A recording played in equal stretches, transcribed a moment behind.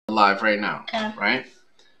live right now. Okay. Right?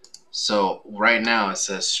 So right now it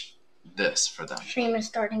says this for them. Stream is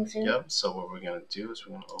starting soon. Yep. So what we're gonna do is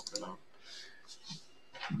we're gonna open up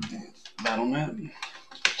Battle.net.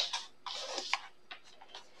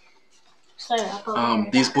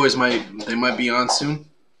 These boys might be on soon.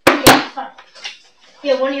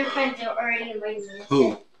 Yeah, one of your friends already invited me.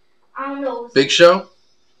 Who? I don't know. Big Show?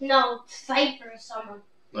 No, Cypher or someone.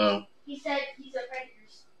 Oh. He said he's a friend of yours.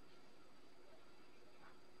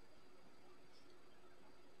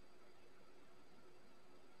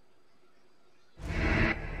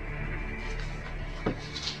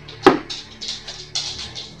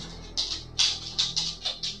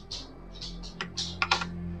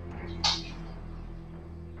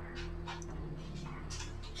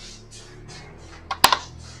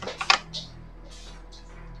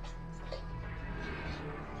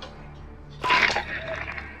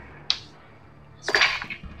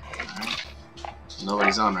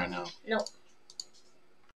 Nobody's on right now. Nope.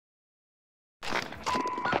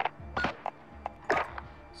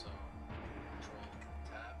 So, Control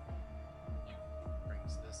Tab,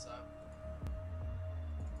 brings this up.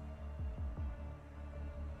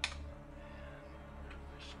 And we're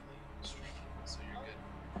officially streaming, so you're good.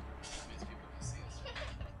 That means people can see us.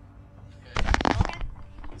 Okay?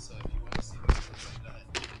 So if you want to see this, just like that,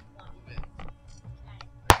 move it.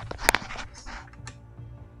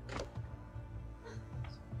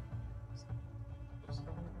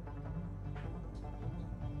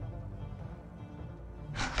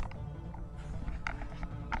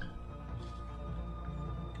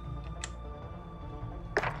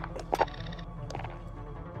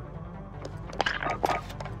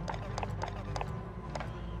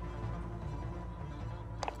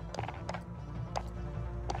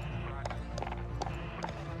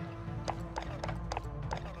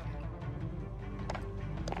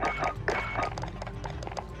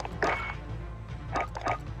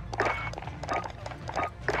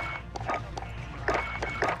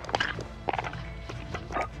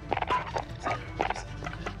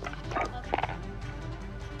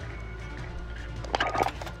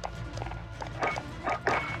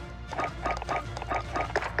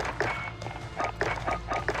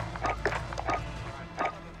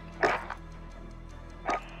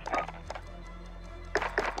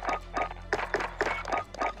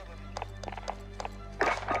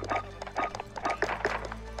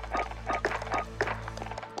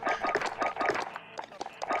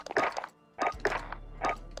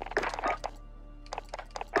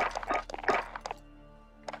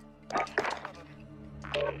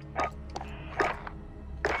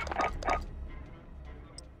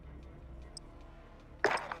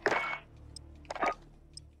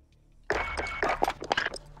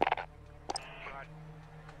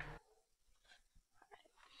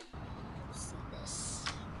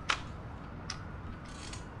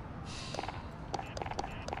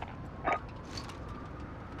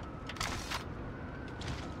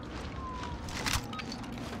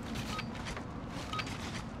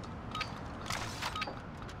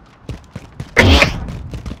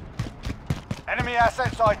 Enemy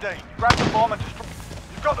assets ID. Grab the bomb and destroy.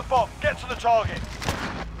 You've got the bomb. Get to the target.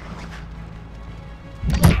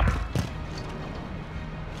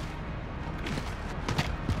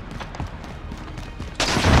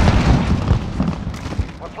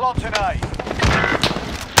 We're planting A.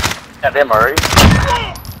 Yeah, them already.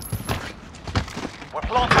 We're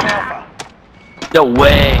planting Alpha. No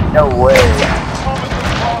way. No way. Bomb has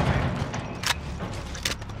been planted.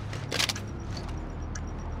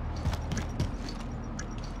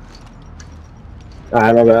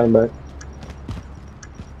 Alright, my bad, I'm back.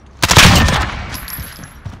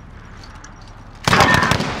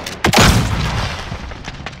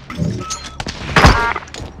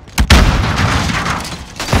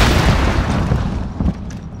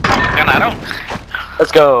 Ganaron.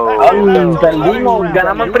 Let's go. Perdimos,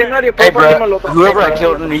 ganamos el primero y después Hey, perdimos el bro, otro. whoever I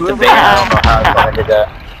killed needs to ban. I don't know how I did that.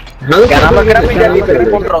 Ganamos el gramo y ya le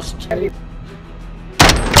perdimos Rost.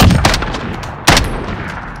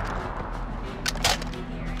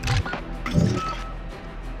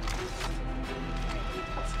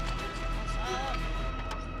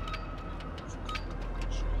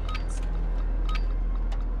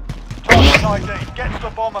 Target ID. Get to the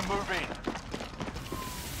bomb and move in.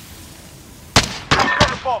 You've got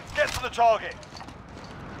the bomb. Get to the target.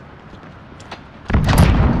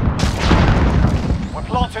 We're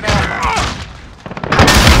planting Alpha.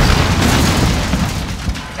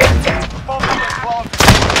 The bomb has been planted.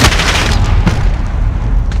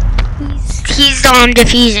 He's on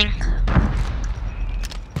defusing.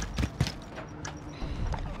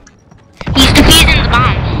 He's defusing the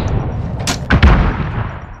bomb.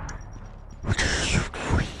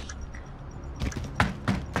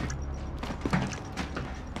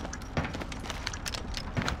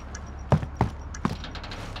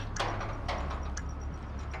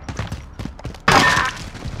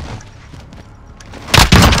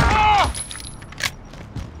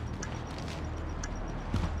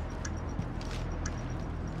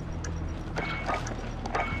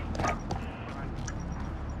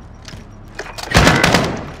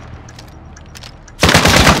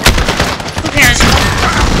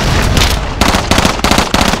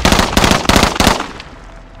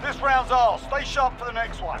 hostile. Stay sharp for the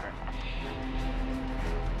next one.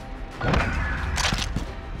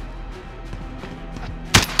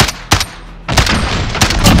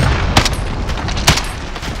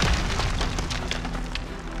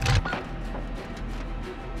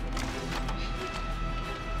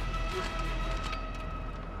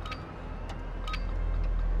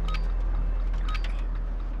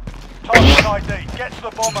 Target ID. Get to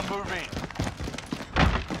the bomb and move in.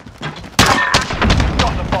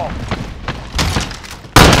 Got the bomb.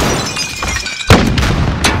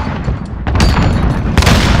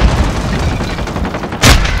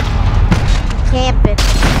 Camping.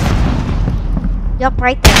 Yup,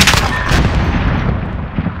 right there.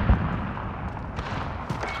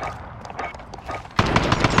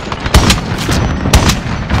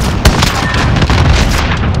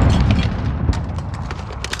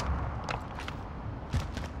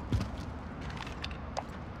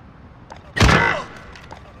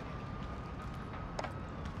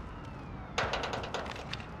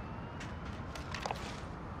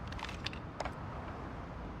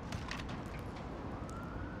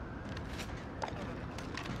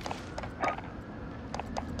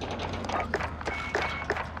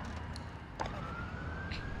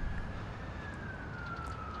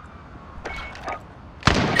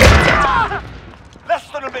 Less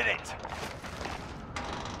than a minute.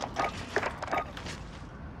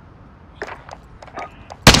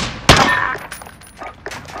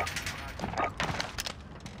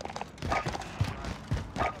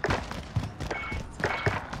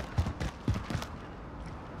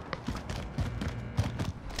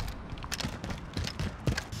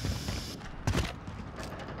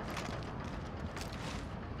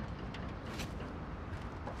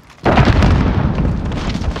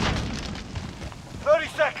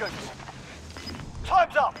 Seconds.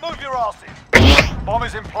 Time's up. Move your asses. Bomb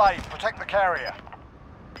is in play. Protect the carrier.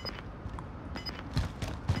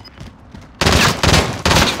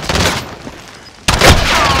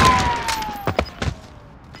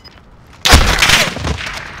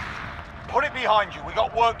 Put it behind you. We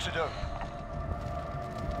got work to do.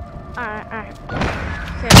 Alright.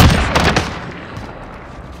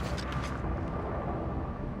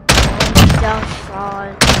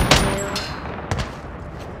 Alright.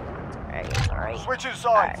 Switching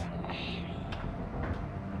sides.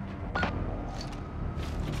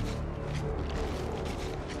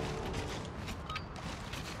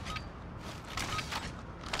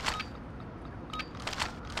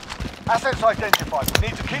 Assets identified. We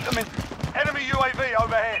need to keep them in. Enemy UAV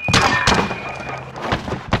overhead.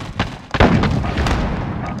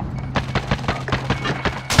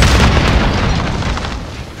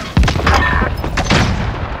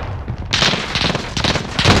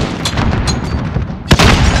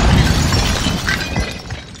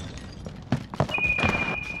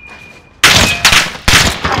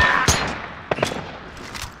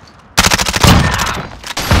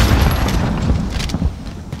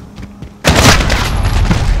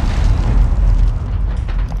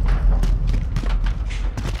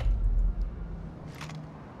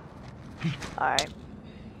 Alright.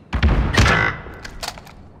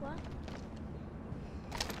 What?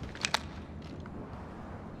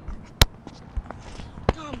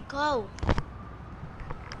 Tom, go.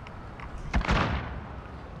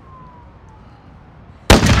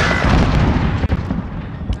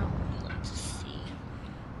 Let's see.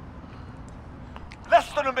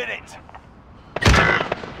 Less than a minute.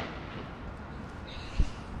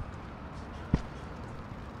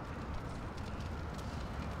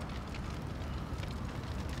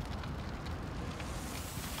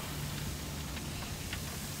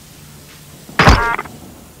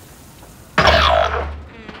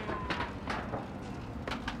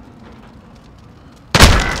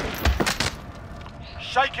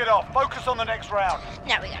 Shake it off. Focus on the next round.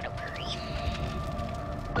 Now we gotta worry.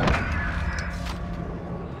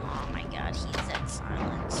 Oh my god, he's at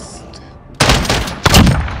silenced.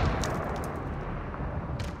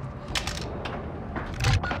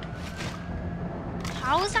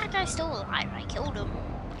 How is that guy still alive? I killed him.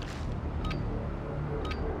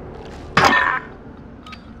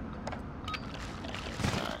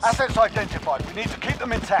 Assets identified. We need to keep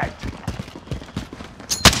them intact.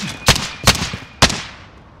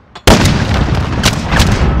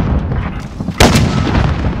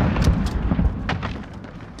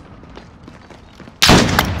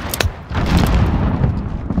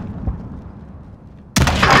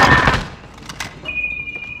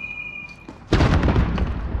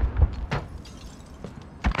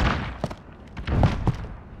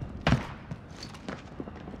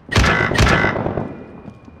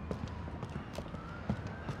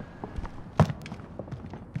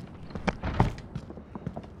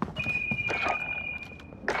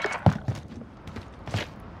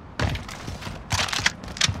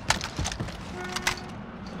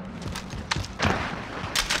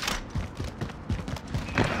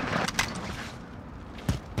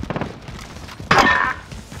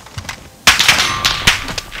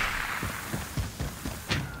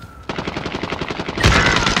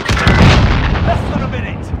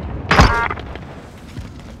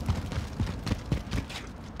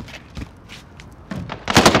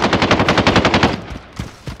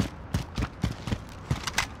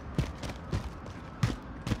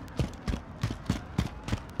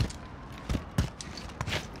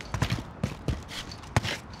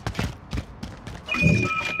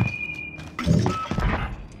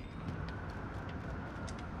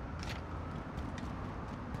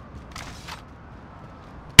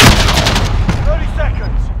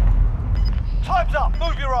 seconds. Time's up.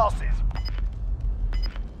 Move your asses.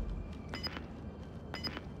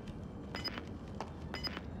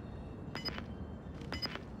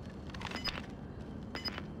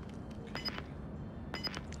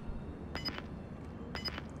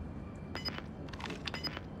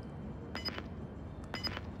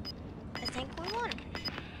 I think we won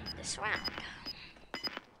this round.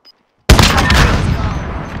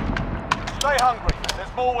 Stay hungry.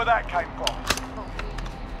 There's more where that came from.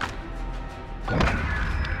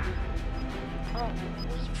 Oh,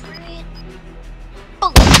 wait for it.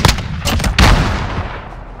 Oh.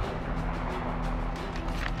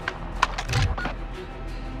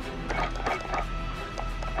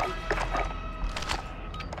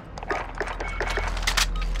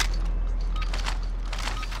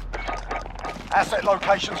 Asset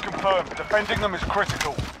locations confirmed. Defending them is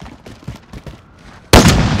critical.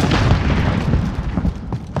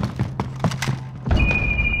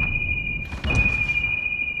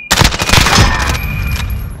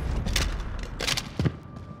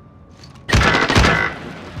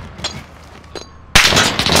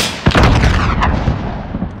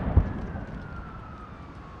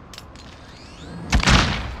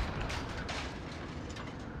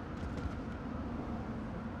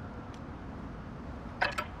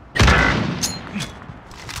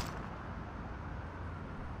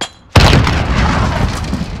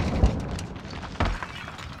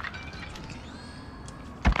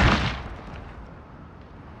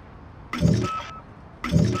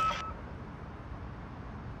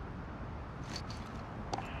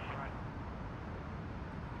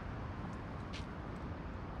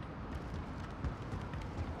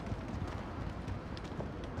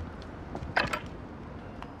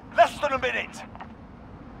 Less than a minute.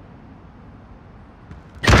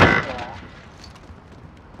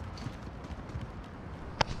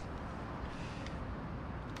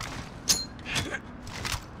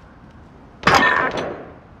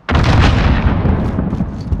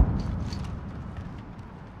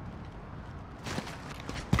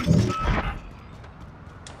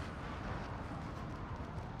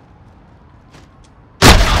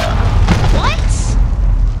 What?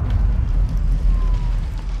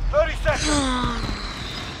 30 seconds.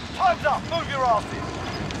 Time's up. Move your asses.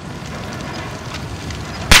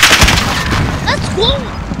 Let's go!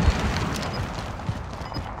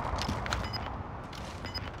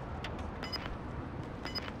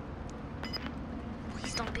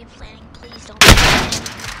 Please don't be planning. Please don't be planning.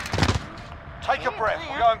 Take a breath.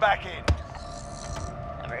 We're going back in.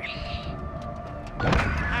 Whatever.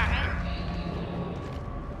 Alright.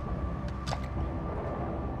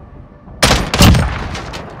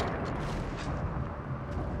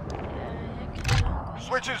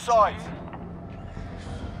 Switching sides.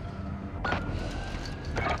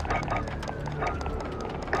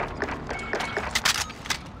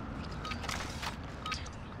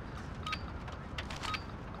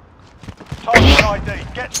 Target ID.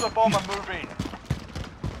 Get to the bomb and move in.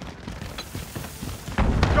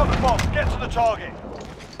 Got the bomb. Get to the target.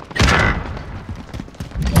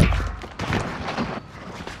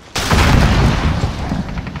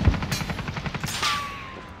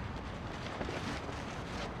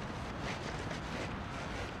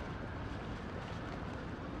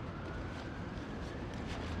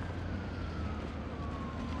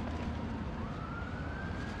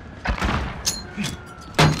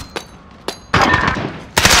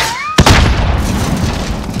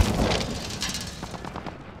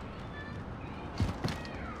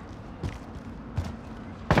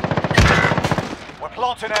 We're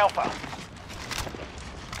planting Alpha.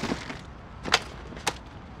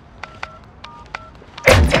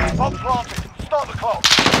 Bomb planted. Start the clock.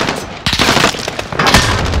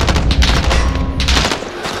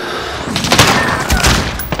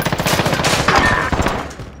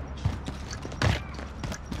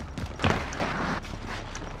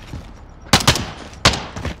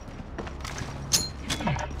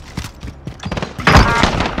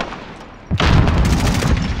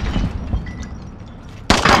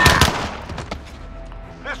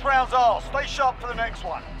 This round's ours. Stay sharp for the next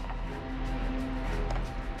one.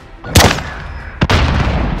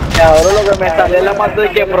 Y ahora lo que me sale es la parte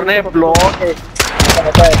de que pone bloque.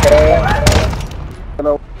 No puede creer.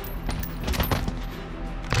 No.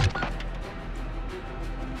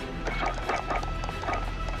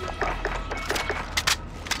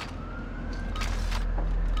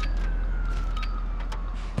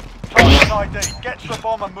 Target ID. Get to the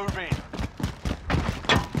bomb and move in.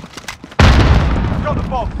 Got the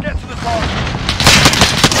bomb. Get to the target.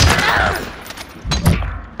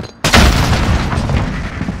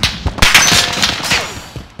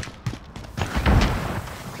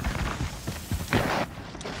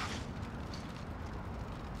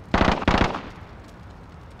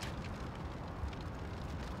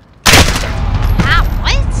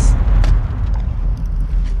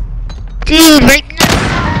 Dude, right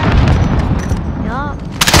now. Yup.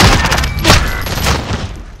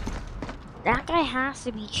 That guy has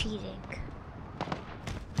to be cheating.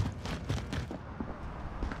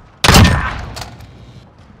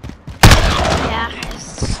 Yeah,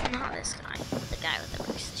 it's not this guy. The guy with the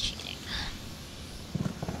boost is cheating.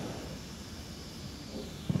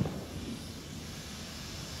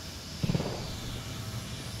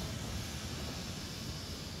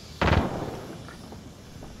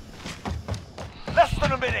 Less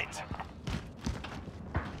than a minute.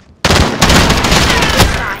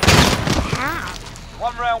 This guy. How?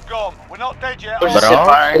 One round gone. We're not dead yet. Bro,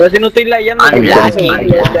 Pero si no estoy layando. I'm lucky.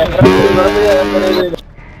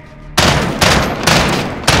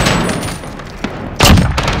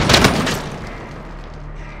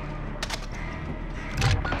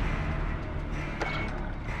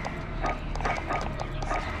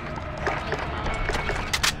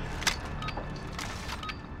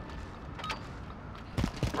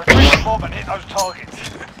 Retrieve the bomb and hit those targets.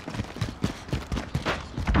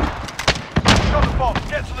 Got the bomb.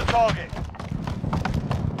 Get to the target.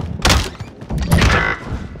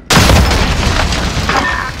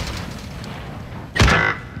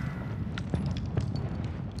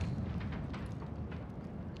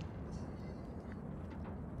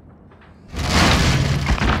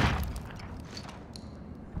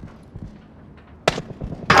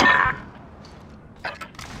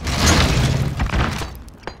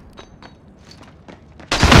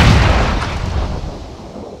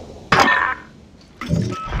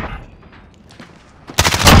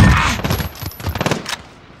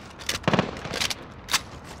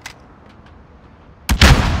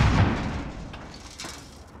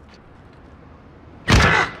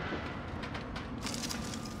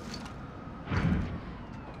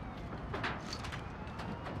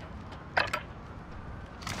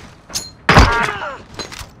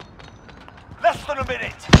 Less than a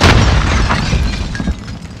minute.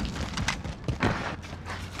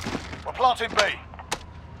 We're planting B.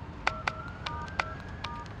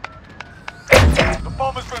 The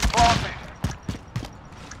bomb has been planted.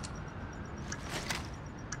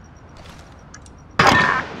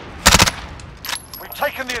 We've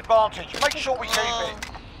taken the advantage. Make sure we keep it.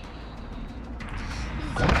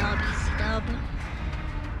 Easy dub.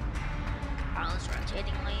 I was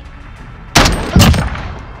rotating late.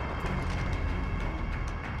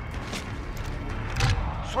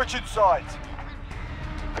 Switching sides.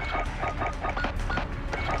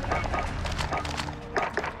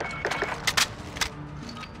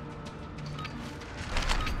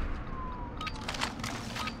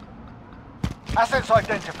 Assets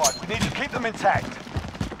identified. We need to keep them intact.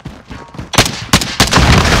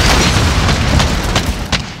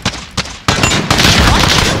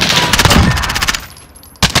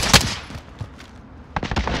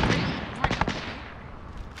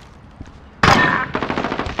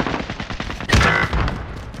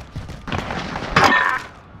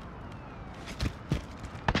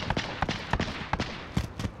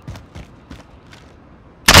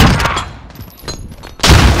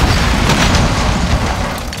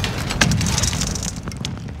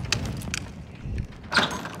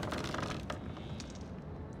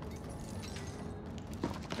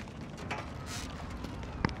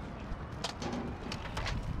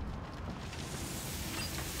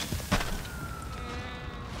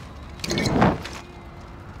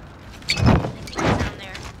 Down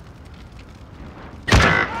there.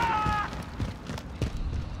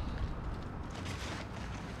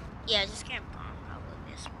 Yeah, just can't bomb probably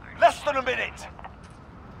this part. Less than a minute.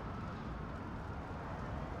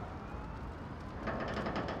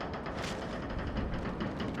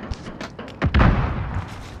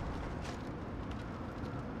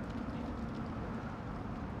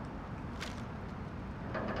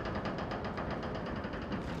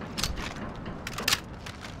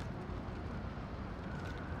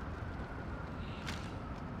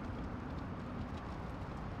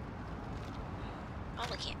 Oh,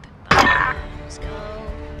 we can't pick bomb. Let's go.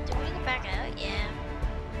 Did we go back out? Yeah.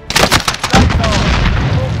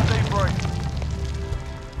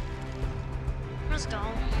 Let's go.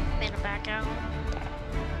 Made it back out.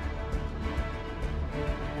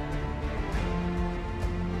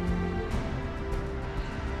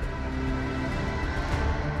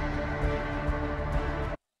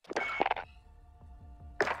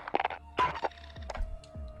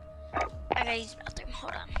 I gotta use the bathroom.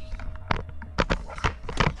 Hold on. Be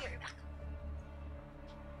right back.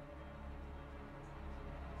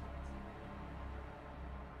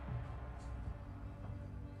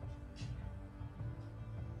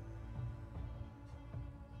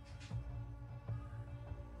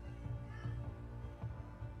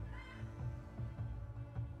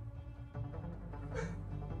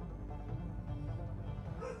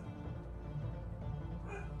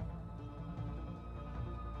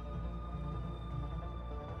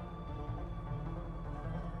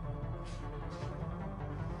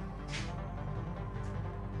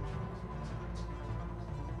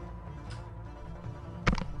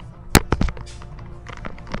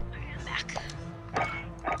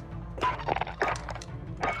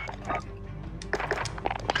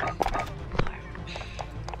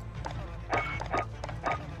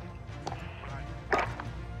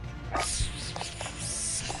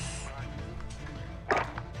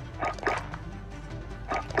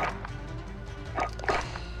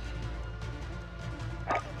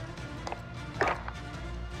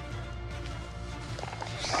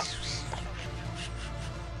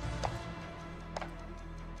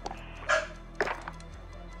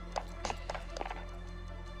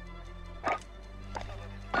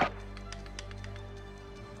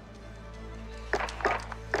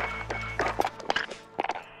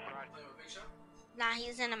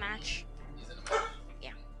 in a match. He's in a match.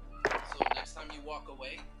 Yeah. So next time you walk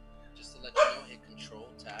away, just to let you know, hit Control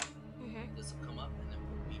Tab. Mhm. This will come up and then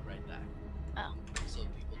put me right back. Oh. So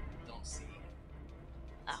people don't see.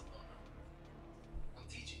 Oh. I'm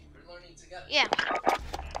teaching you. We're learning together. Yeah.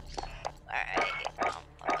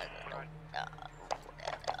 Alright.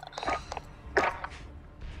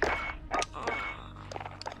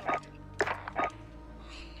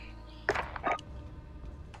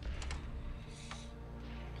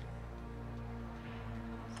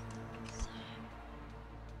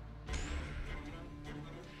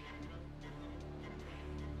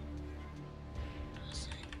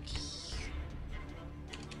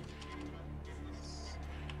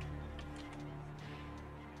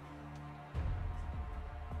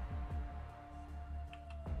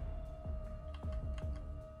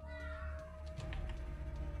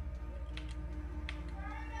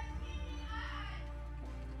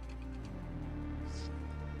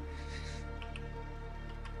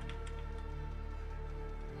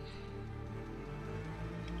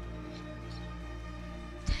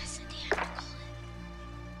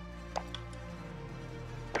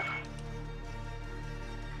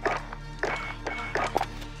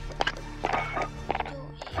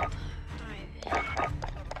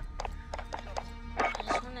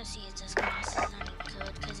 See if this class is any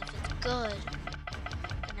good, because if it's good,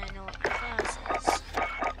 then I know what my class is.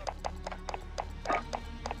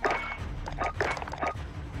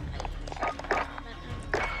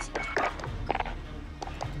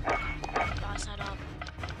 Boss head up.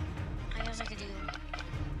 I guess I could do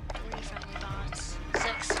 3 friendly bots,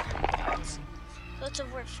 6 friendly bots. So it's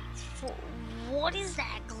over 4. What is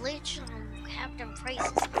that glitch on Captain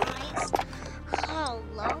Price's eyes?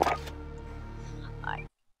 Hello?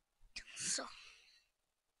 So,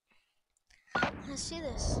 let's see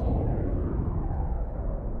this.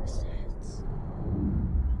 Stats.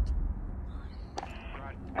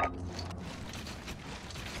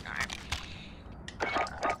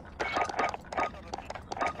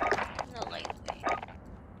 No lightweight.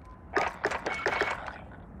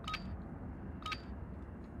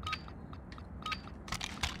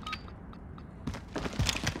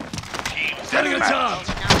 Setting a charge.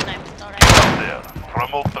 Now that I thought I There.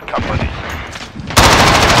 Promote the company.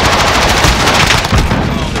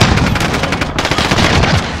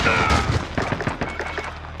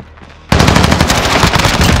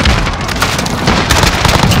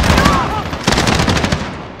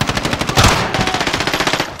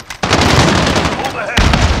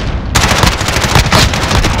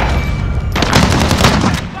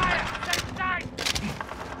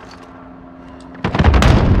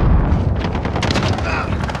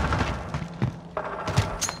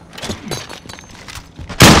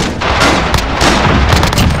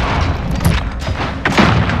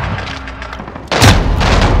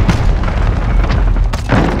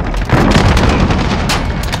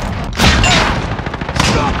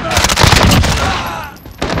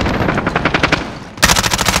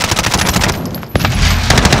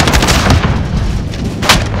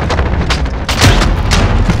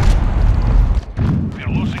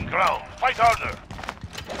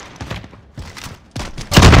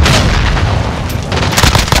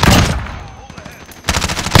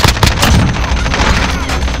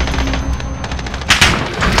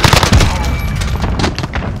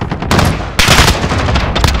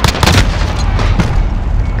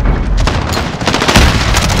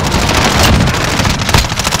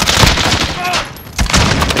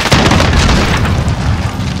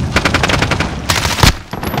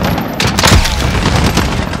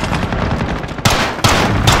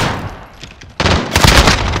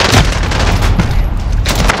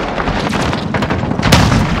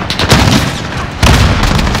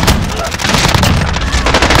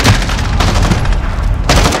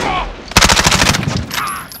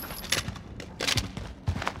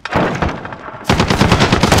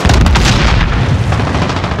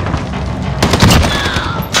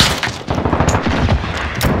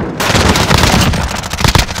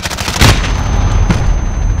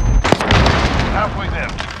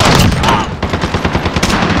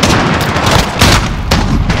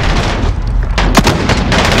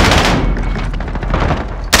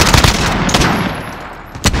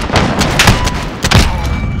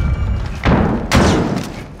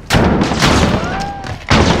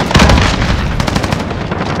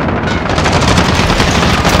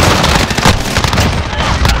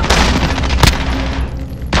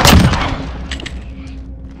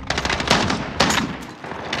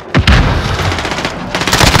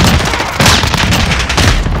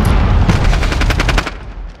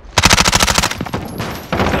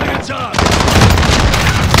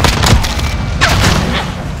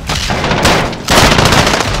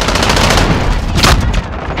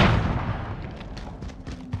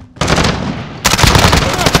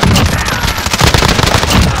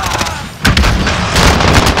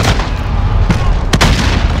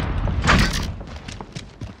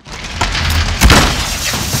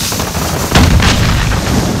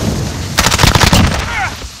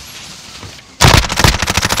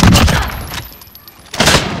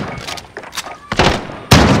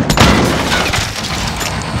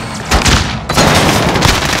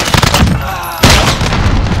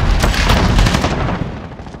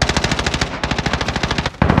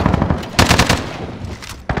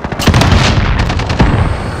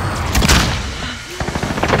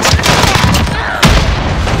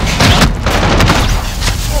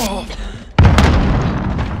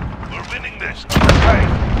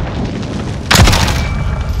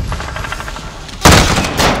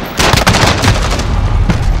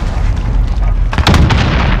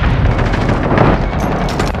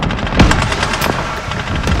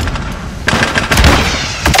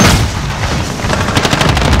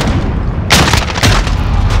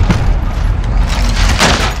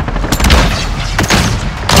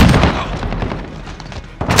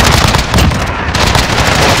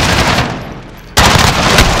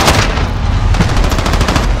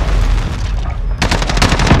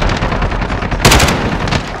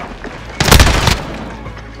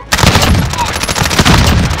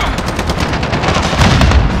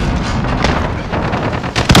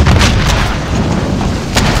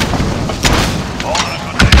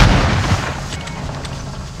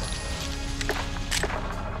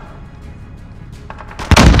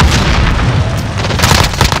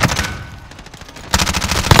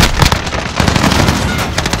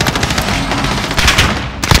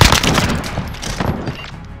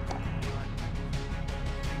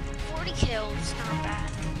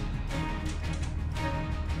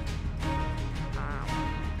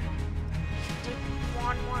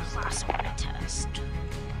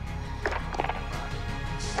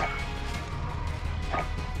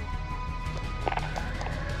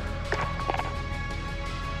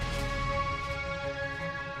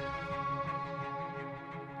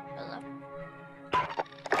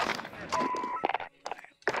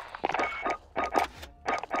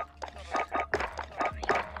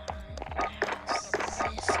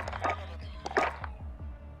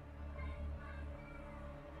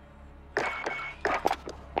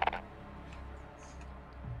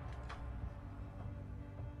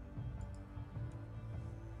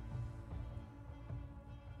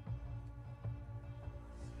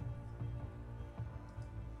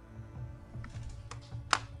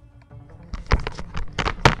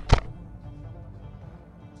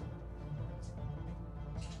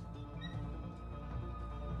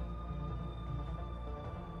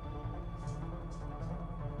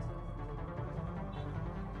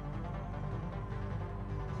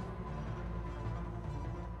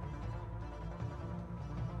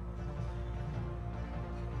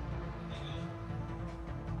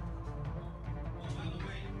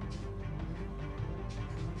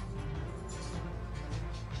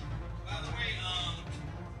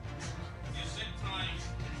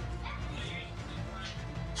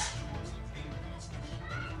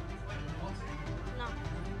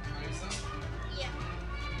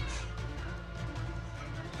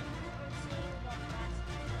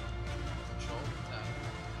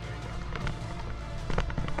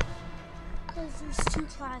 there's two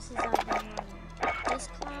classes I've been running. This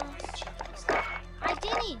class, I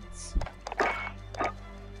didn't.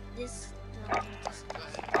 This, no, not this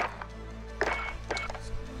class.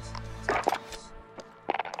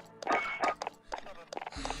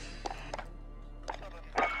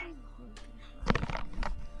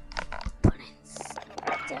 But instead,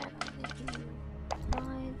 I'm making 5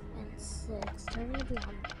 and 6. They're gonna be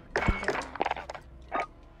on.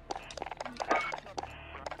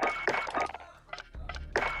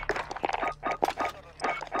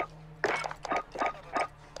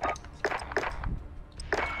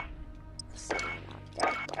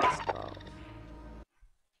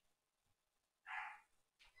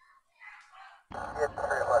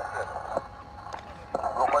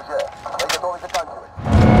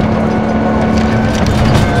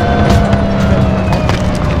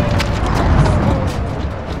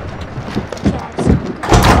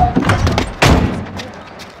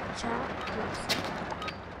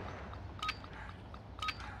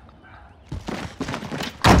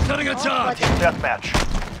 Setting a charge. Deathmatch.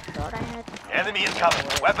 Thought I had. Enemy incoming.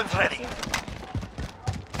 Weapons ready.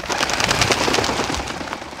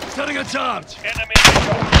 Setting a charge. Enemy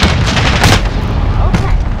incoming.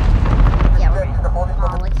 Okay. Yeah, we're in.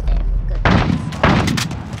 Oh, it's there. Good.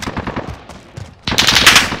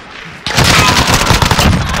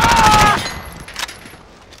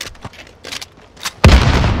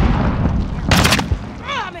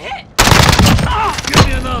 I'm hit! Give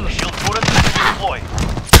me another. Shield bullet deployed.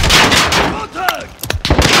 Contact!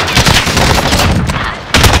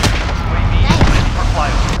 UAV ready for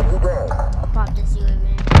flyover. Pop this UAV.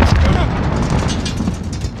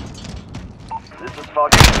 This is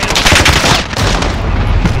Falcon Middle.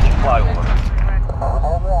 Beginning flyover.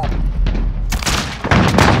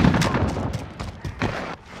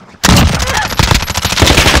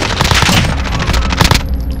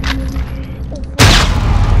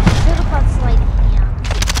 Should have got slightly down.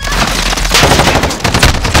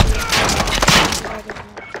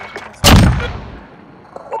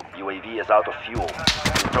 UAV is out of fuel.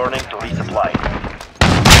 Returning to resupply.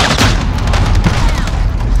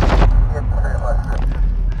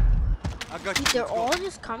 Dude, they're all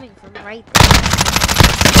just coming from right there.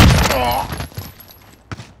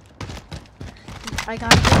 I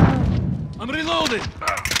got there. I'm reloading.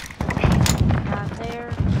 Got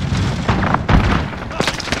there.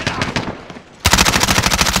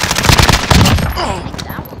 I think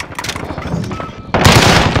that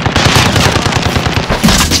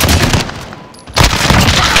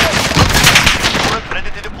Turret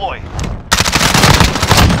ready to deploy.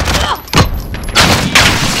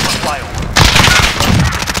 Flyover.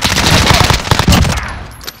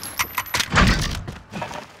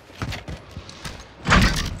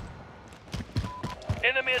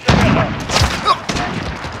 Enemy at the radar.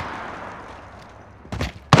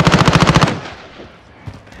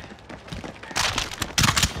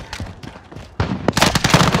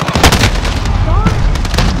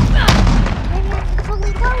 maybe I'm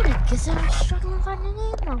fully loaded because I'm struggling finding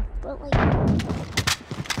ammo. But like,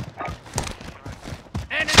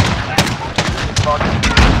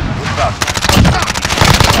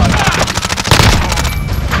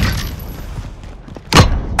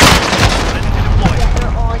 yeah,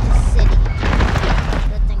 they're all just sitting.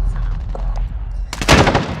 Good things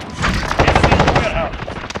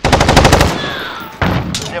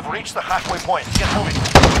They have reached the halfway point. Get moving.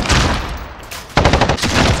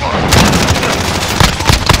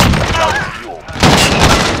 Out of fuel.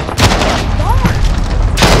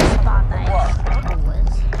 spot that I struggle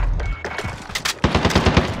with.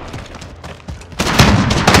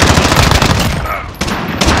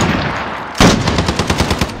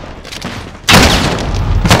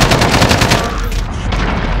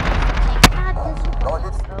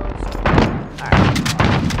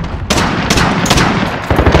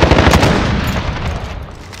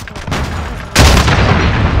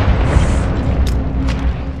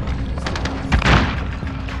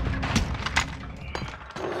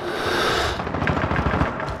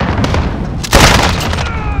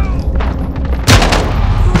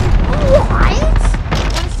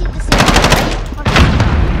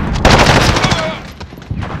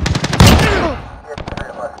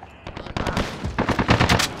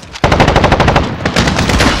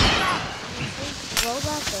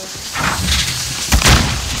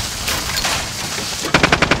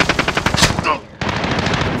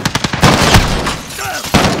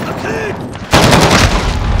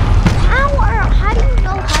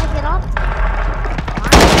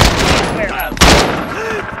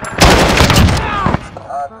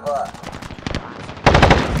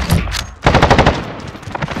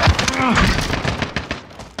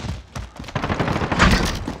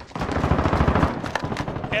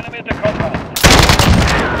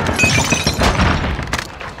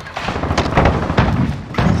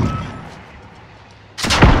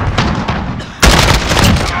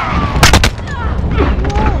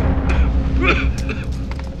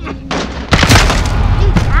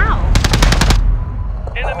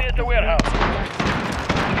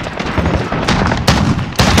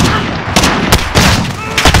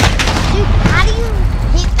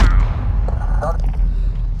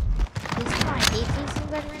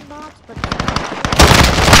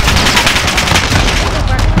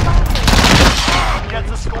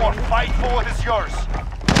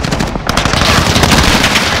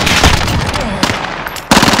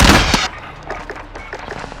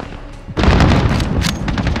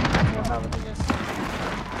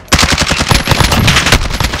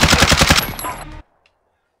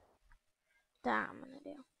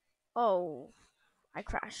 I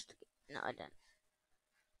crashed. No, I didn't.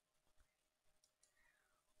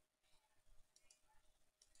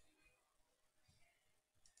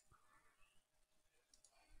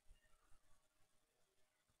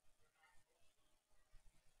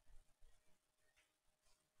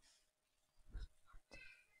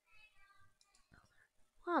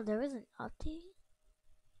 Wow, there is an update?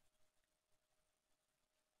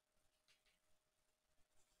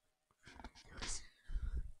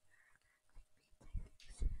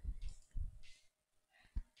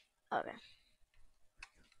 Okay.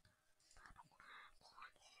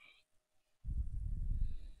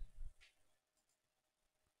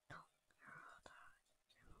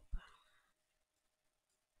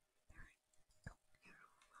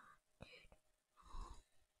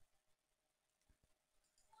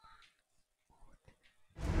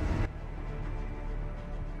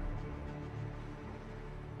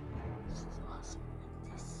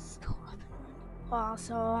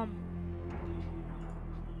 Awesome.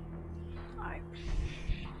 Alright.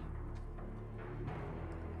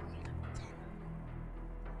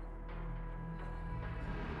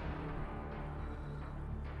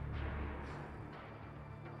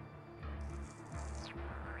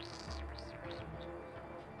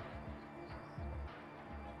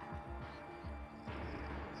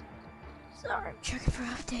 Sorry, I'm checking for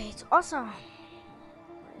updates. Awesome.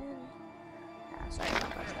 Yeah, sorry about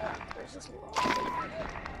that. There's just a little update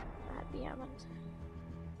that be happening.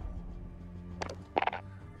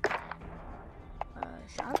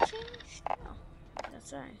 Shop change? No.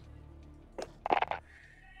 That's right.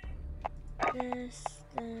 This.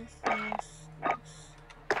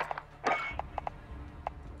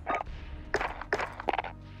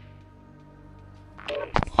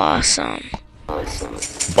 Awesome.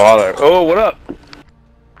 Baller. Oh, what up?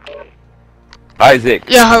 Isaac.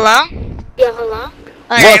 Yeah, hello? Oh,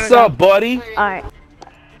 What's up, buddy? Alright.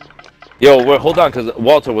 Yo, hold on, because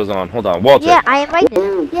Walter was on. Hold on, Walter. Yeah, I invited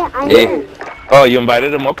him. Hey. Oh, you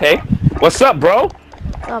invited him? Okay. What's up, bro?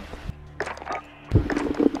 What's up?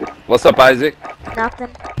 What's up, Isaac? Nothing.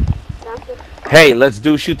 Hey, let's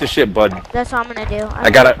shoot the shit, bud. That's what I'm gonna do. I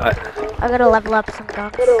gotta level up some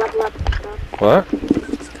guns. What?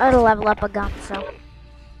 I gotta level up a gun, so.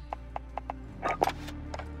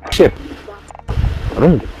 Chip. I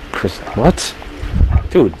don't... Chris, what?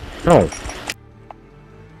 Dude, no.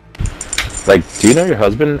 Like, do you know your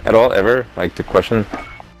husband at all, ever? Like, to question...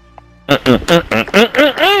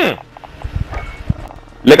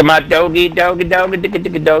 Look at my doggy, dog.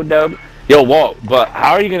 Yo, Walt, but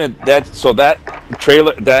how are you gonna... So that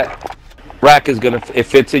trailer, that rack is gonna... It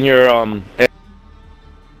fits in your,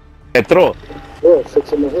 Petro. Yeah, it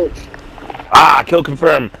fits in the hitch. Ah, kill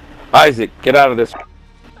confirm. Isaac, get out of this.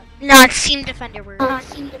 No, it's Team Defender.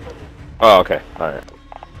 Oh, okay. Alright.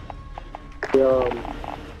 I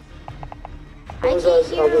can't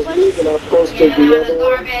hear what he's I posted the other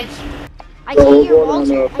one. I The can't old hear one on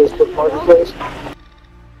Walter. Facebook Marketplace.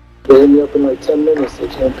 They hit me up in like 10 minutes. They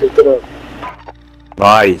can't pick it up.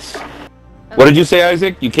 Nice. What did you say,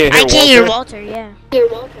 Isaac? You can't hear I can't hear Walter, yeah.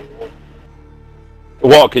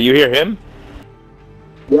 Walt, can you hear him?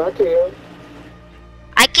 Yeah, I can hear him.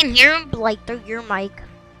 I can hear him, but like through your mic.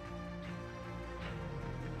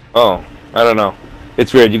 Oh, I don't know.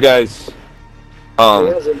 It's weird. You guys... He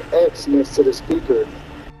has an X next to the speaker.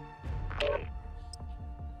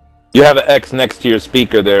 You have an X next to your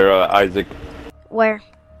speaker there, Isaac. Where?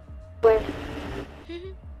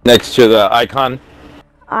 Next to the icon.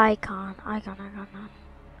 Icon.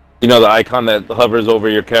 You know the icon that hovers over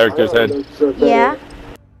your character's head? Yeah.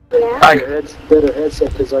 Better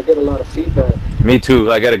headset, because I get a lot of feedback. Me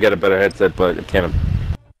too. I gotta get a better headset, but I can't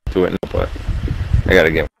do it. But I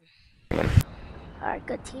gotta get one. Alright,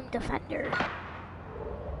 good Team Defender.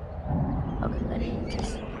 Okay,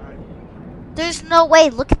 good. There's no way.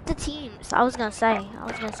 Look at the teams. I was gonna say you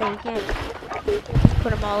can't put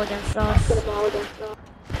them all against us.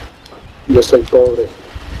 Just like Boulder.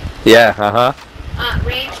 Yeah,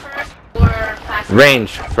 Range first or class? Range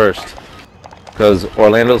first. Because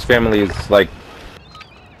Orlando's family is like...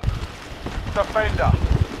 Defender.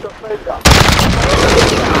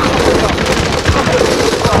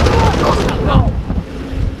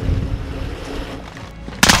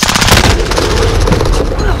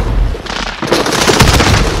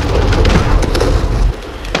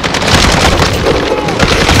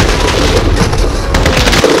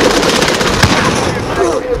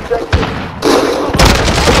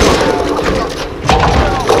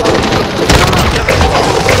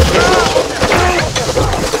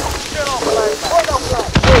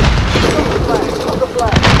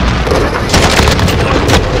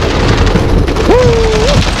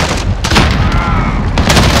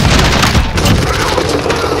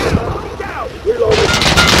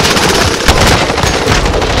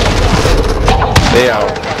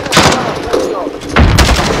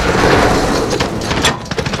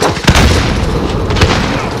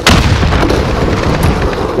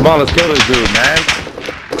 Come on, let's kill this dude, man.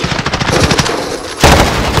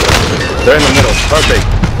 They're in the middle. Perfect.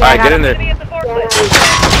 Alright, get in there.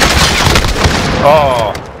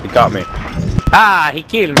 Oh, he got me. Ah, he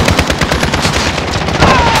killed me.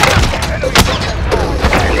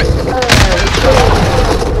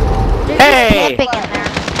 Hey! Camping in there.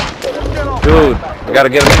 Dude, we gotta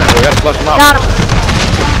get him in there. We gotta flush him out. Got him.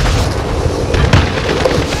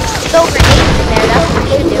 Throw grenades in there. That's what we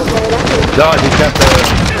should do. No, he's got the...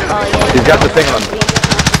 Oh yeah. He's got the thing on.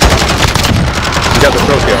 He's got the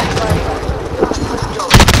trophy on.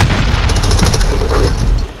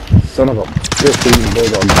 Son of a 15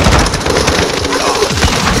 bulldog.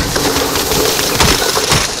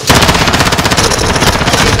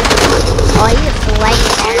 Oh, he was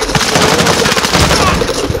laying there.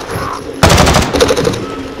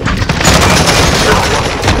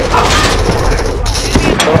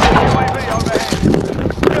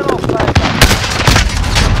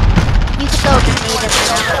 You can throw a grenade in there.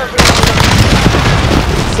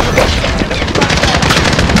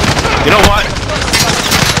 You know what?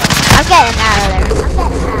 I'm getting out of there.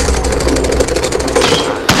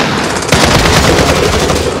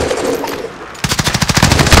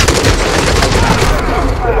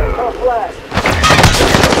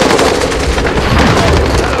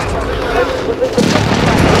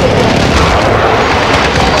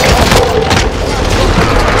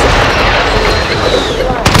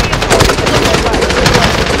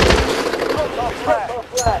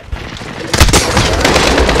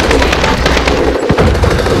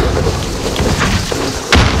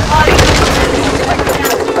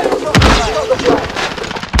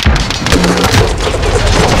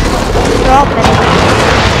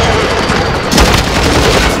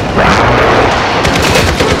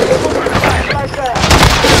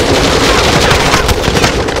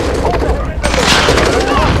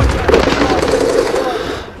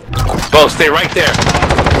 Bo, stay right there.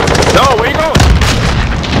 No, where you going?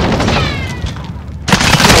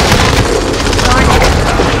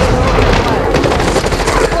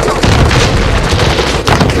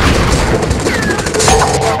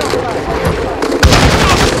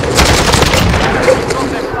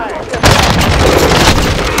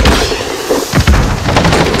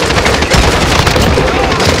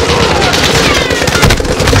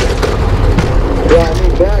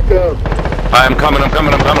 I'm coming.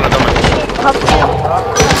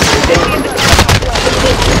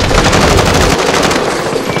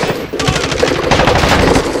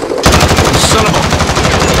 Son of a...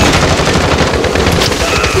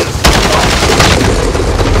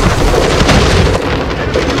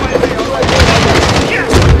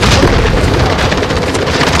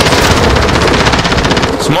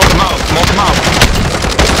 Smoke him out.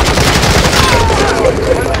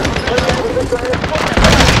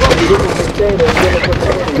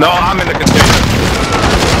 No, I'm in the container.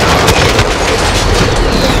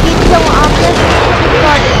 He's so obvious.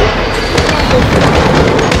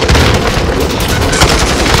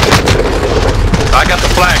 I got the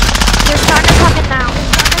flag. You're starting to come in now.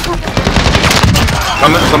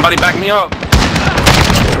 Somebody back me up.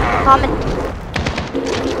 Coming.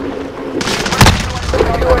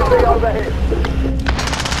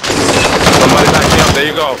 Somebody back me up. There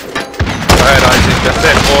you go. Go ahead, Isaac. That's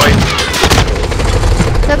it, boy.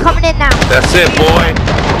 They're coming in now. That's it, boy.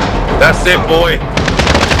 That's it, boy.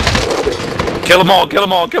 Kill them all.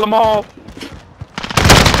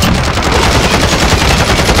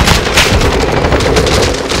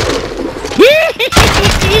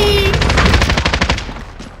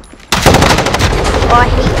 Oh, I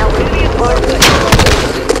hate that one.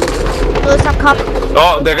 Lewis, I'm coming.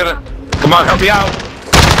 Oh, they're gonna... Come on, help me out.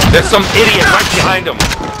 There's some idiot right behind them.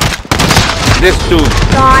 This dude.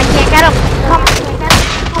 No, I can't get him. Come.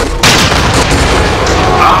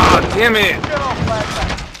 Ah, damn it.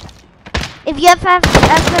 If you have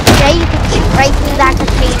FFJ, you can shoot right through that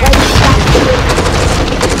container.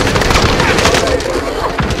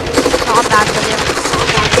 Oh, I'm back with you.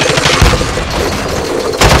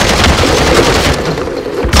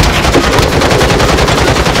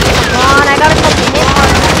 Come on, I gotta go to him.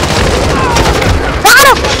 Got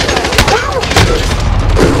him!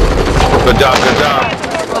 Good job.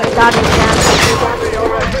 Oh my god, he's down.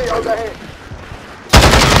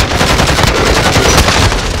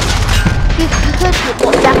 You could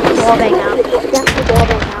definitely wall bang now.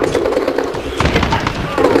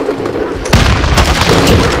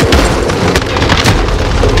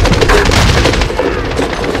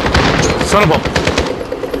 Son of a...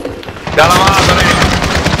 Got him out of there.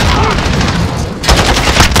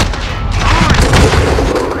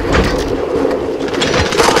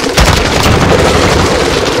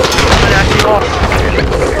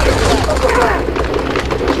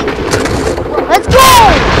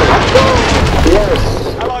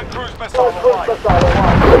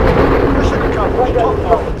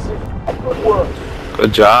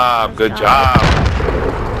 Good job. Good job.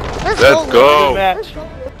 Let's Let's go. go. Match.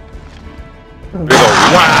 We go.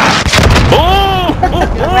 Wow.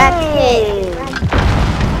 Rapid.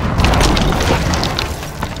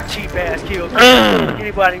 Cheap ass kills.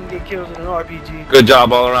 Anybody can get kills in an RPG. Good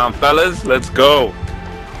job all around, fellas. Let's go.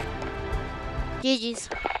 GG's.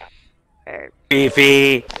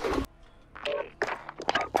 Beefy.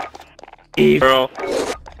 Girl.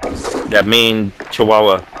 That mean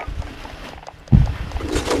Chihuahua.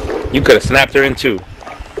 You could have snapped her in two.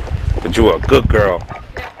 But you were a good girl.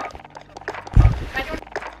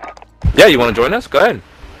 Yeah, you want to join us? Go ahead.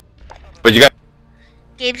 But you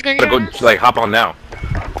Gabe's gonna gotta join go, us? like, hop on now.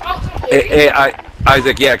 Hey,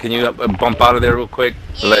 Isaac, yeah, can you bump out of there real quick?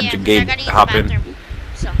 Yeah, Let yeah, 'cause I Gabe gotta use the hop in. bathroom.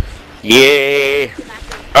 So, Yeah.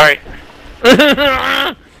 Alright.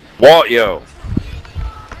 Walt, yo.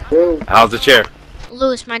 How's the chair?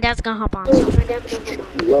 Lewis, my dad's gonna hop on. So.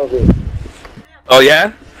 Love it. Oh,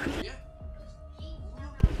 yeah?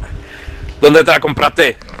 ¿Dónde te la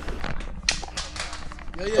compraste?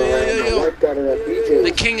 Yo.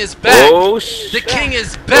 The king is back. Oh, The king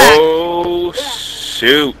is back. Oh,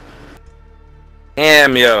 shoot.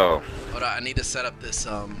 Damn, yo. Hold on, I need to set up this.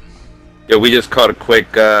 Yo, we just caught a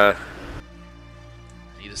quick, win.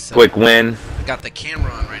 I got the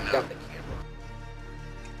camera on right now.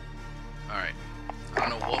 Alright. I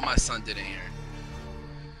don't know what my son did in here.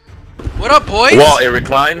 What up, boys? Walt, it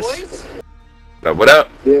reclines. What up?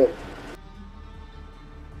 Yeah.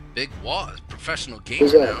 Big Walt is a professional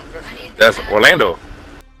gamer now. That's Orlando.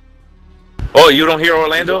 Oh, you don't hear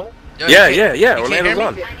Orlando? Yo, Yeah. you can't Orlando's hear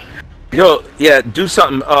on. me? Yo, yeah, do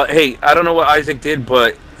something. Hey, I don't know what Isaac did,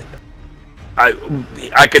 but I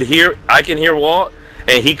can hear Walt,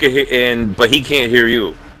 and he could hear, but he can't hear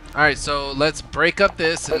you. Alright, so let's break up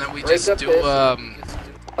this and then we just do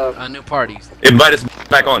a new party. Invite us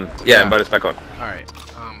back on. Yeah, invite us back on. Alright.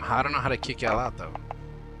 I don't know how to kick y'all out though.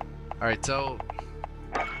 Alright, so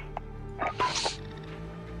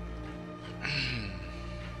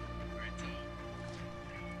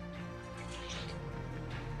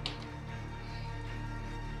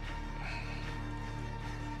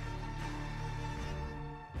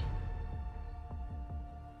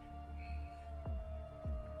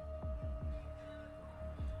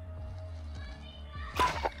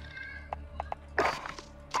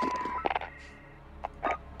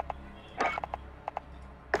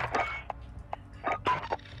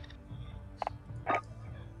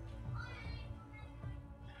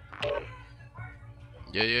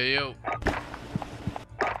Yo.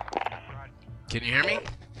 Can you hear me?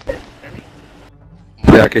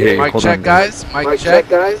 Yeah, I can hear you. Mic Hold check, on. guys. Mic check.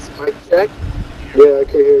 Mic check. Yeah, I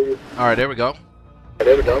can hear you. Alright, there we go.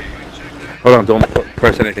 Hold on, don't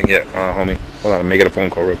press anything yet, homie. Hold on, make it a phone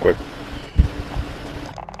call real quick.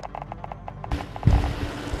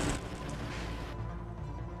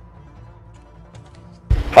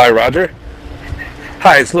 Hi, Roger.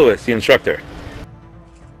 Hi, it's Lewis, the instructor.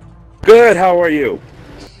 Good, how are you?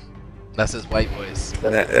 That's his white voice.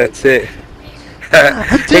 That's it.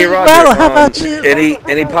 Hey, Roger, how about you?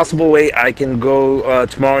 any possible way I can go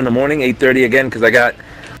tomorrow in the morning, 8:30 again? Because I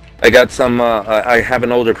got some. I have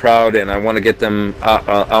an older crowd, and I want to get them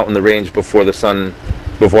out in the range before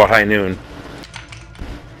before high noon.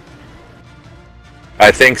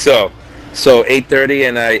 I think so. So 8:30,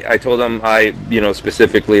 and I told them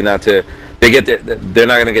specifically not to. They get there. They're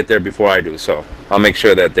not gonna get there before I do. So I'll make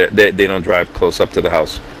sure that they don't drive close up to the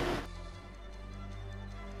house.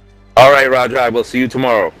 All right, Roger. I will see you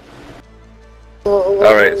tomorrow. All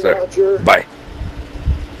right, sir. Roger. Bye.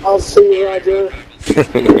 I'll see you, Roger.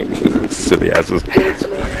 Silly asses.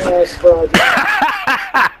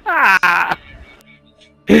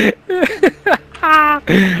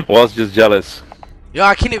 Walt's just jealous. Yo,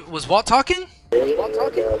 I can't even, was Walt talking?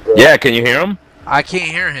 Yeah, can you hear him? I can't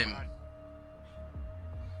hear him.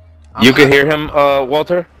 You can hear him,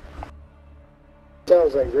 Walter?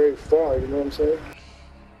 Sounds like very far, you know what I'm saying?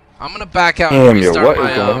 I'm gonna back out Damn, and yo, restart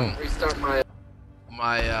what is going my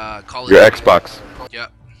my Call of Your Duty. Xbox.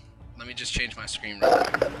 Yep. Let me just change my screen real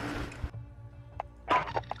quick.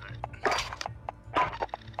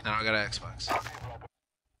 Now I got an Xbox.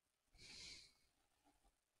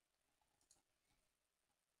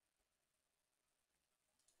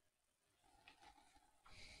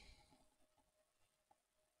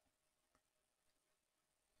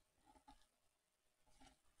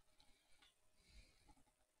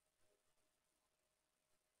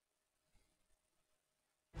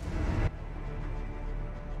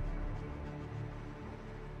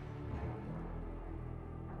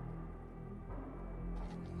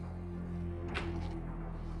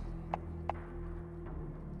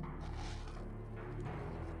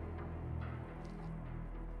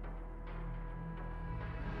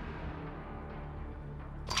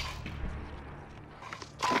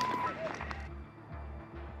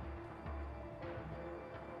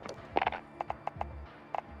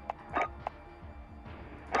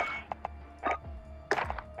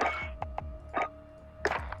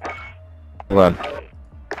 Hold on.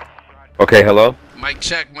 Okay, hello? Mic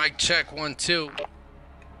check, 1, 2.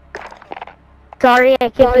 Sorry, I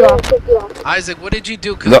kicked you off. Isaac, what did you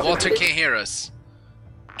do? Because No. Walter can't hear us.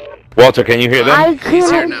 Walter, can you hear them? He's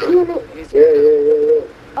here now.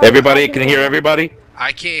 Everybody can hear everybody?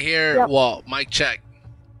 I can't hear Yep. Walt. Mic check.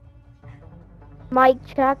 Mic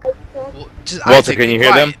check. Well, just Walter, Isaac, can be you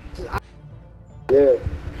hear them? quiet.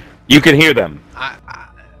 You can hear them.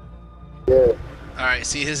 Alright,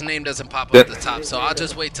 see, his name doesn't pop up Yeah. at the top, so I'll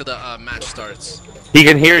just wait till the match starts. He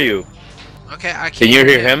can hear you. Okay, I can't Can you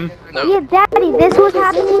hear him? No. Yeah, Daddy, this was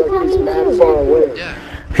happening to me too. Yeah.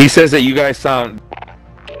 He says that you guys sound...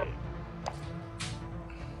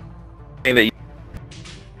 That you...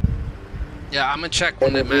 Yeah, I'm gonna check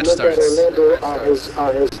when the match starts.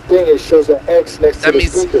 On his thing, it shows an X next That to the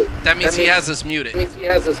means speaker. he has us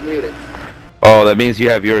muted. Oh, that means you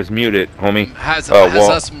have yours muted, homie. Has Walt.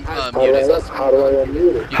 us muted. How do I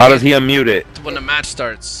unmute it? How does he unmute it? When the match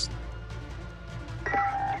starts.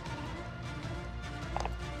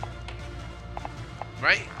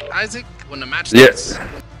 Right, Isaac? When the match starts. Yes.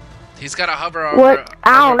 He's gotta hover over. What?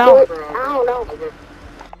 I don't know.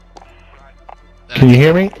 Can you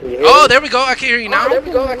hear me? Oh, there we go. I can hear you now.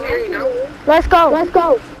 Let's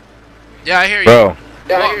go. Yeah, I hear you. Bro, Walt,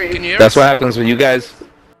 can you hear that's us? what happens when you guys...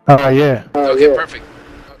 Yeah. Okay, perfect.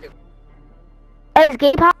 Is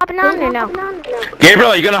Gabe hopping on or no?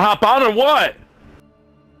 Gabriel, you gonna hop on or what?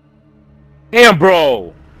 Damn,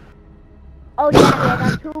 bro. Oh, Daddy, I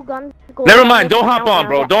got 2 guns. Never mind. Don't hop on,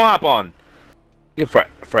 bro. Don't hop on. Yeah,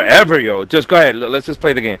 forever, yo. Just go ahead. Let's just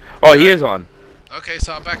play the game. Oh, he is on. Okay,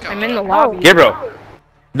 so I'll back up. I'm in the lobby. Gabriel.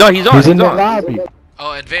 No, he's on. He's in the on. lobby.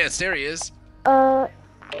 Oh, advanced. There he is. Oh,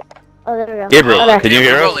 there we go. Gabriel, Okay. can you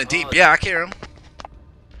hear We're him? rolling deep. Yeah, I can hear him.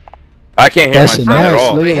 I can't hear That's my son at nice.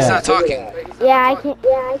 all. Look But at he's that. not talking. Yeah, I can't.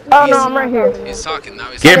 Oh, no, I'm right here. He's talking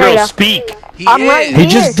now. He's Gabriel, Yeah. speak. He I'm is. right He here.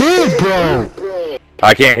 just did, bro.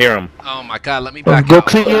 I can't hear him. Oh my God, let me back Go out.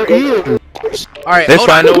 clean your ears. All right, That's hold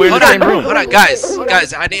fine, on. no, we're in Hold the on. same room. Hold on,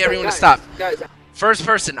 guys, I need everyone to stop. First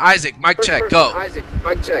person, Isaac. Mic check. Go.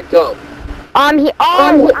 I'm here.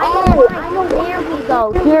 I know where we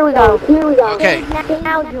go. Here we go. Okay.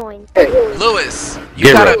 Now join. Lewis,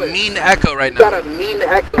 you got a mean echo right now.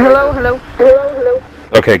 Hello.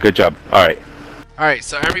 Okay, good job. All right. All right,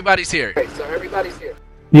 so everybody's here.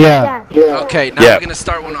 Yeah. Okay, now Yeah. we're gonna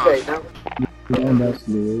start one off. That's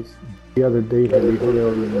Lewis. The other day,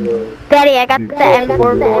 Daddy, I got the M4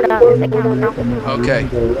 pulled up. The camera now. Okay.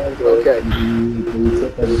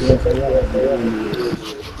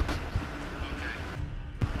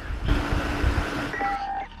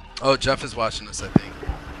 Oh, Jeff is watching us, I think.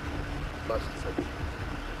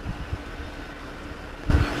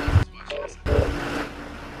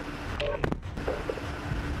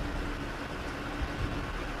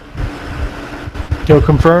 Still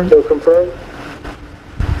confirmed?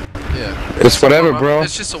 Yeah. It's whatever, Warm-up. bro.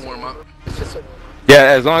 It's just a warm up. Yeah,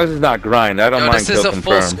 as long as it's not grind. I don't Yo, mind this is kill a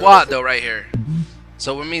full confirm. squad though, right here.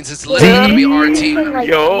 So it means it's literally gonna be our team.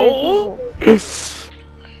 Yo.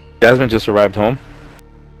 Jasmine just arrived home.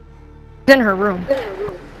 It's in her room.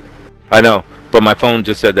 I know, but my phone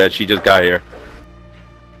just said that she just got here.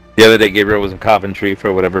 The other day, Gabriel was in Coventry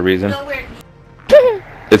for whatever reason.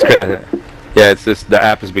 It's yeah, it's just the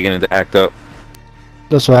app is beginning to act up.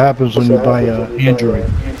 That's what happens when you buy Android.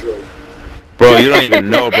 Bro, you don't even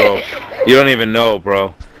know, bro. You don't even know,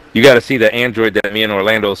 bro. You got to see the Android that me and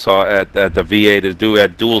Orlando saw at the VA to do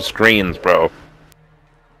at dual screens, bro.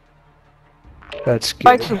 That's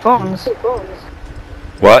Buy good. 2 phones.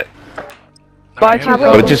 What? Buy 2 What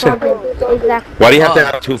phones. did you say? Exactly. Why do you have to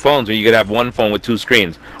have 2 phones when you could have 1 phone with 2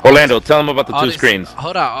 screens? Orlando, tell them about the All 2 these- screens.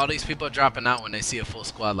 Hold on, all these people are dropping out when they see a full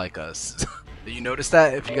squad like us. Did you notice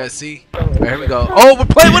that? If you guys see, right, here we go. Oh, we're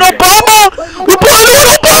playing with Obama! We're playing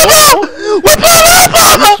with Obama! We're playing with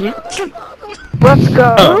Obama! Let's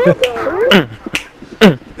go.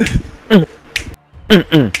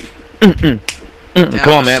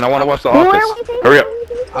 Come on, man. I want to watch The Office. Hurry up.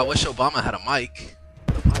 I wish Obama had a mic.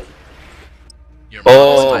 Your mom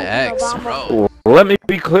is Oh. my ex, bro. Let me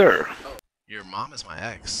be clear. Your mom is my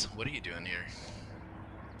ex. What are you doing here?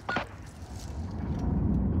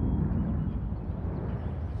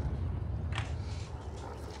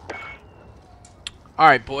 All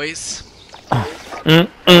right, boys. All right,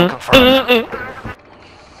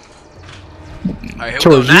 here we So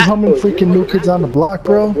go. is you Nat. humming freaking New Kids on the Block,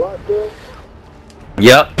 bro?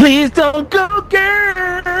 Yep. Please don't go,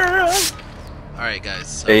 girl. All right, guys.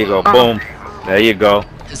 So, There you go. Boom. There you go.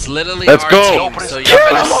 It's literally Let's our go. team, so you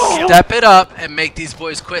better step it up and make these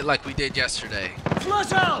boys quit like we did yesterday.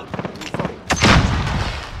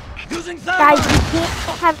 Guys, you can't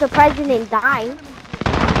have the president die.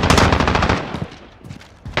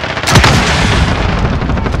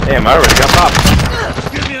 Damn, I already got popped.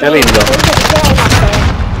 Qué lindo. There's a fan up there.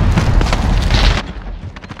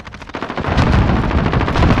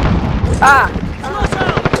 Ah!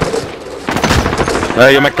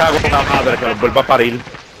 Yo me cago en la madre que lo vuelva a parir.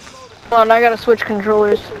 Hold on, I gotta switch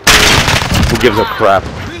controllers. Who gives a crap?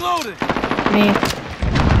 Me.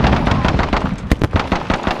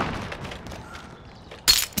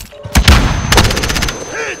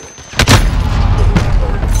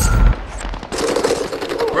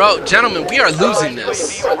 Bro, gentlemen, we are losing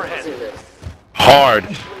this. Hard.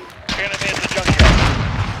 Enemy at the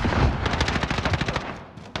junkyard.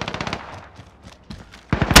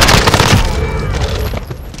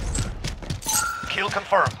 Kill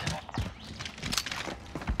confirmed.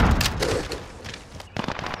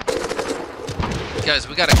 Guys,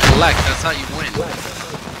 we gotta collect. That's how you win.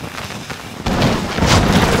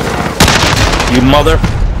 You mother.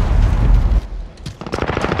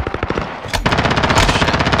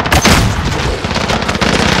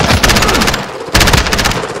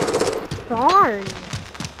 Darn.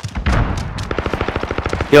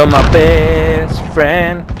 You're my best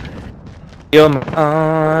friend. You're my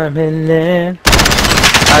arm and leg.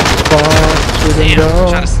 I just want you to Damn, know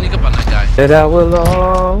trying to sneak up on that guy. that I will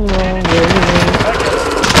always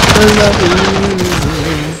love you.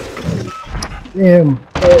 Damn. You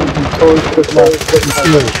totally took my fucking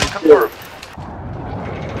kill. Confirmed.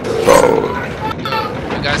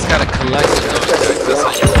 You guys gotta collect it though. That's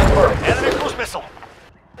how you win. Enemy cruise missile.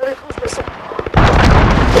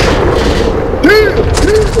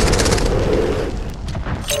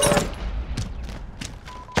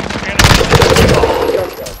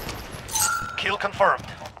 Kill confirmed.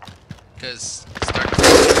 Cause start.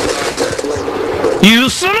 You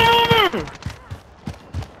son of a...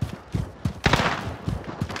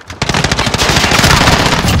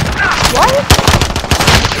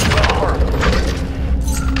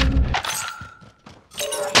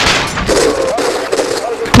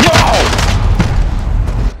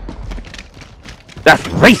 That's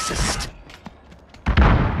racist.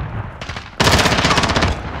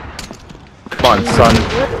 Come on, son.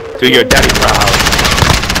 Do your daddy proud.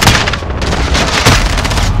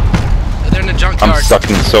 They're in the junkyard. I'm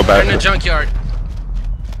sucking so They're in the bad. junkyard.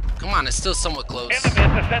 Come on, it's still somewhat close. Enemy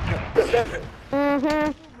at the center.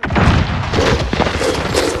 Mm-hmm.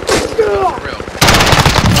 For real.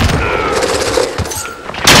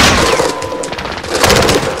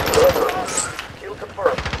 Kill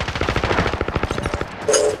confirmed.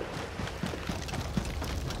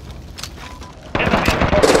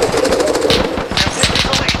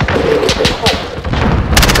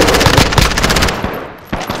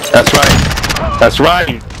 That's right. That's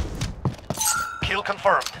right. Kill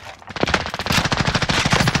confirmed.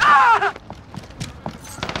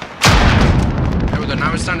 There we go.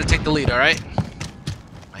 Now we're starting to take the lead. All right.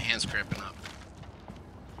 My hand's cramping up.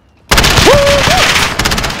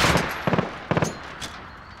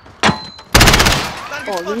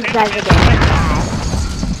 Oh, these guys are getting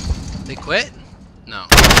They quit? No.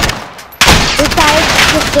 This guy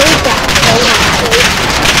just gave that.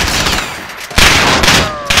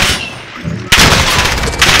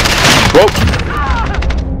 Whoa.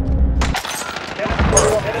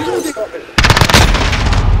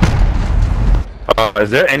 Is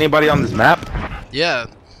there anybody on this map? Yeah.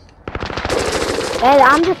 Hey,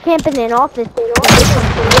 I'm just camping in office.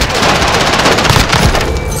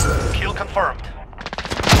 Kill confirmed.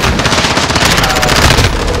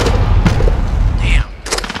 Damn.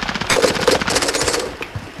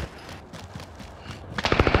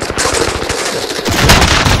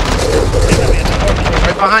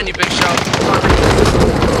 Right behind you, Big Show.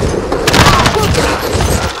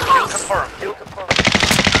 Kill confirmed. Kill confirmed.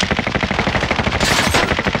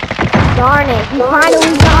 Darn it, he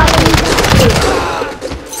finally got me.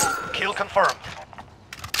 Kill confirmed.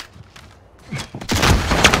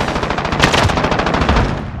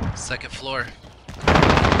 Second floor.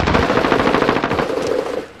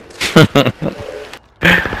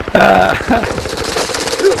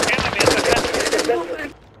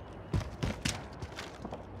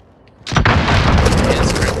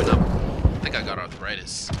 Hands cramping up. I think I got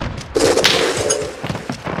arthritis.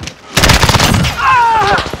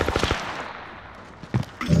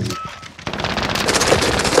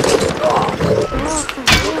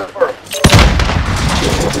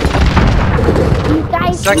 You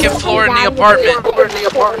guys Second floor in the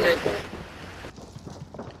apartment.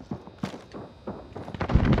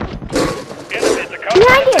 Enemy at the car.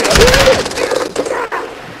 Behind you!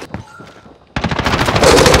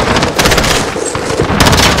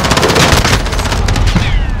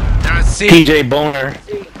 see? PJ Boner.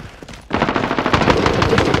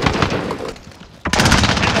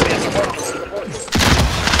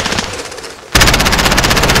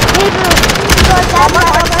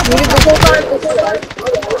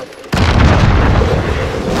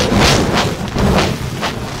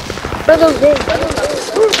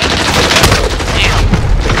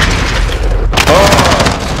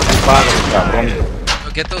 Oh,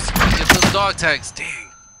 get those dog tags. Dang.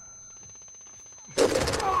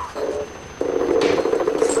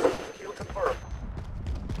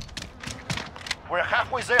 We're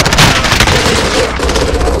halfway there.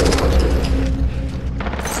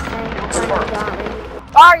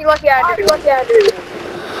 Oh, you lucky I did. You lucky I did.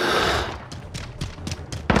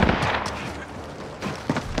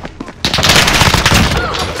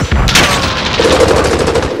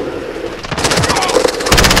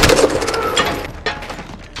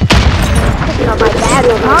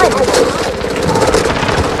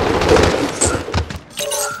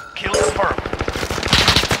 Kill confirmed.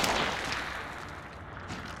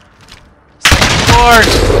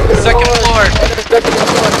 Second floor.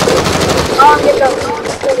 Oh, get those.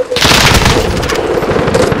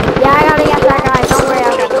 Yeah, I gotta get that guy. Don't worry, I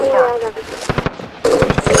got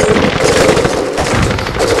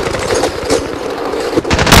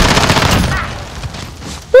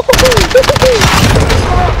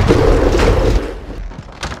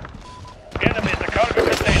Enemy at the cargo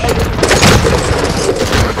container.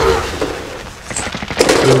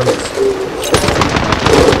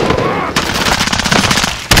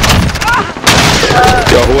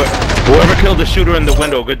 Yo, whoever killed the shooter in the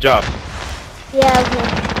window, good job. Yeah, okay.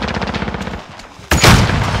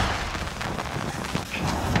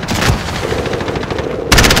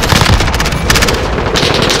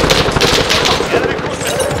 Enemy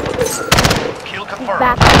cruiser. Kill confirmed.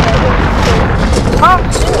 Back. Oh,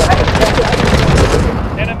 shit.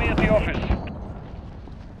 Enemy at the office.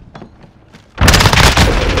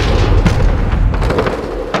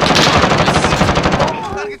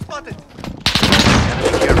 Target spotted.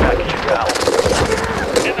 Enemy care package inbound.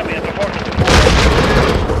 Enemy at the fortress.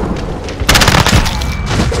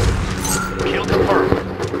 Kill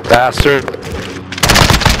confirmed. Bastard. Enemy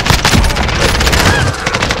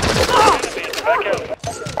at the back end.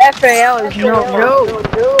 FAL is no.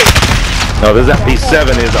 No, this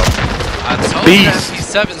MP7 is a I told you beast.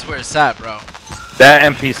 MP7's where it's at, bro. That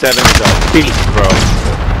MP7 is a beast, bro.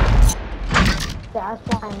 That's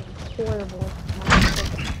why it's horrible.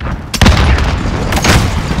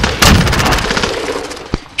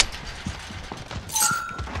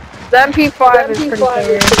 The MP5 is pretty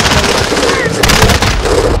fair.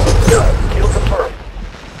 Kill confirmed.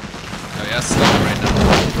 Oh yeah, slow right now.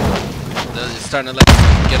 They're starting to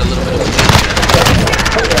get a little bit of a lead.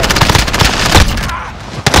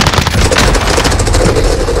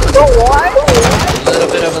 A little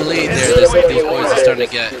bit of a lead there. These boys are starting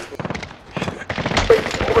to get.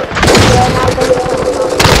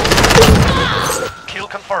 Kill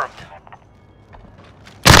confirmed.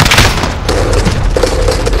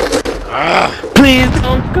 Please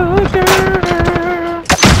don't go there.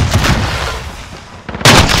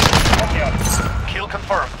 Kill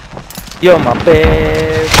confirmed. You're my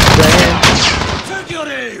best friend. Take your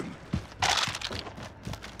aim.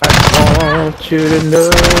 I want you to know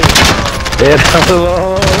that I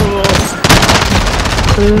love you.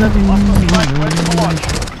 Ready for launch.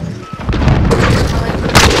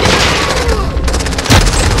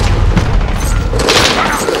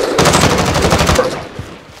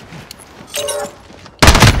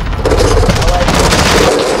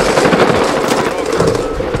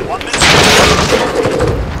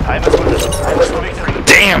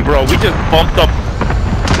 Damn, bro, we just bumped up.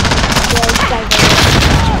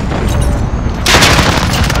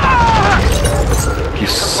 You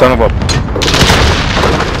son of a.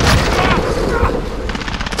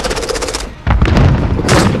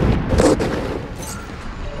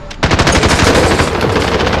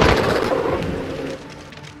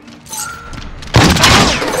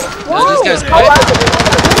 Oh, this guy's quick.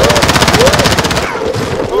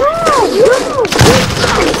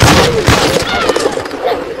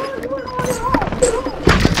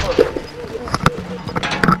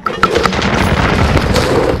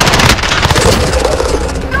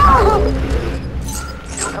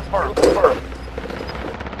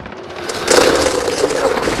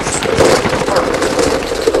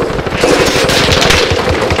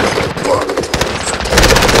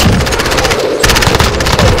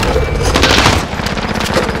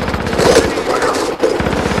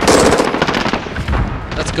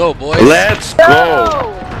 Let's go, boys. Let's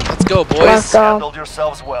go. Let's go, boys. Let's go. Handled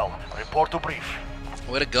yourselves well. Report to brief.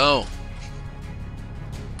 Way to go.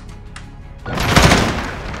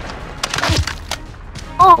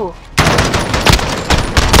 Oh!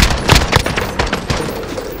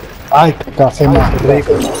 Ay, qué café más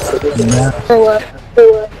rico.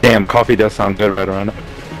 Damn, coffee does sound good right around now.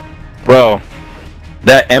 Bro,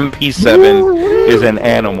 that MP7 is an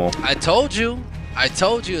animal. I told you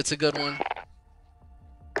it's a good one.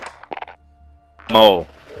 Oh.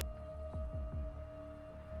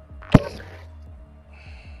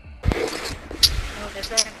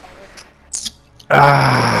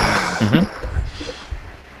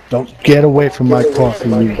 Don't get away from my coffee.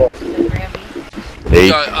 You. Hey.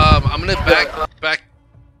 So, I'm gonna back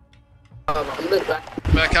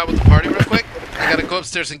out with the party real quick. I gotta go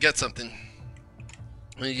upstairs and get something.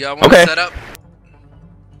 Y'all want to set up?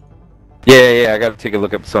 Yeah, I gotta take a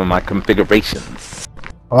look at some of my configurations.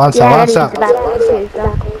 Avanza.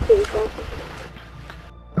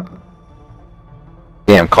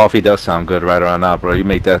 Damn, coffee does sound good right around now, bro. You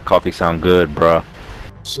make that coffee sound good, bro.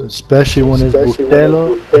 Especially when it's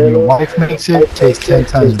Bustelo and your wife makes it, tastes 10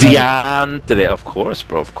 times better. Diantre, of course,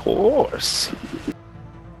 bro, of course.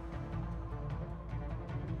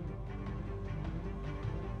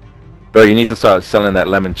 Bro, you need to start selling that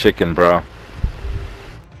lemon chicken, bro.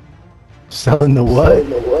 Selling the what?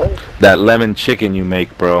 That lemon chicken you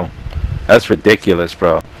make, bro. That's ridiculous,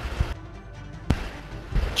 bro.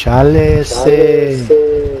 Chale,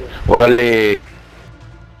 Órale.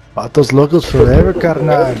 Patos locos forever,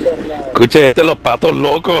 carnal. Escuche, los patos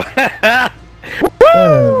locos.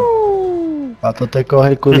 Pato te coge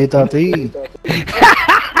el culito a ti.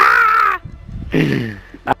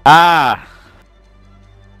 Ah.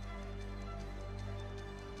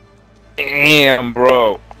 Damn,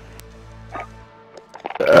 bro.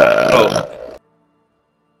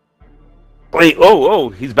 Wait, oh,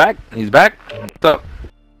 he's back. He's back. What's up?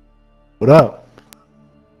 What up?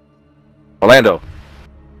 Orlando.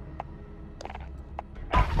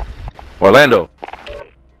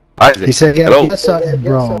 Isaac. He said, yeah, hello. he got something,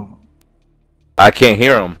 bro. I can't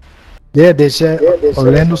hear him. Yeah, they said,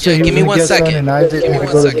 Orlando said he give was me gonna 1 get second. something and Isaac Give me had to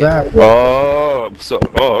 1 go to the second.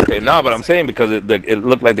 bathroom. Okay. No, but I'm saying because it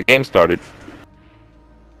looked like the game started.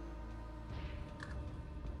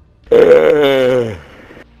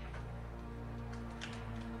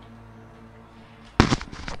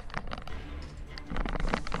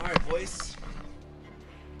 Alright, boys.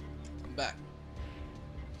 I'm back.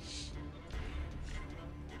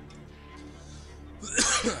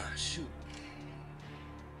 Shoot.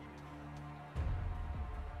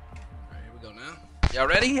 Alright, here we go now. Y'all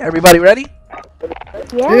ready? Everybody ready?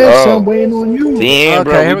 Yeah. Yes, I'm waiting on you. Damn, Okay,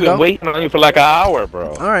 bro, here we've we been go. waiting on you for like an hour,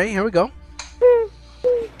 bro. Alright, here we go.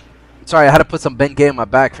 Sorry, I had to put some Bengay on my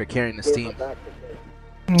back for carrying the steam.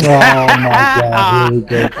 Oh my god,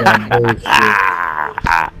 here we go.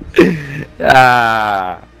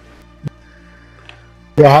 Ah.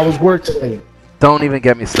 Yo, how was work today? Don't even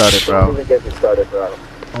get me started, bro.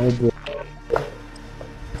 Oh boy.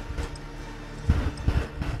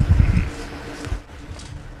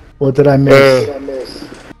 What did I miss?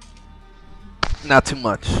 Not too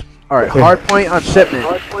much. Alright, hard point on shipment.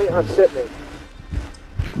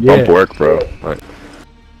 Yeah. Bump work, bro. Like,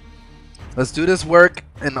 Let's do this work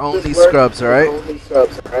and own these scrubs, alright?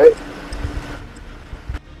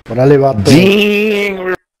 Órale, vato.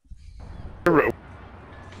 dang.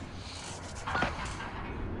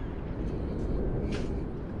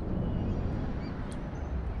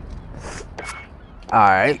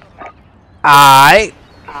 Alright. Alright.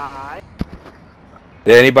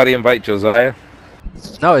 Did anybody invite Josiah?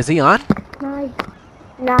 No, is he on? Nice.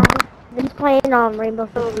 Nah, he's playing on Rainbow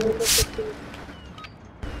Six.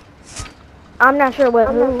 I'm not sure what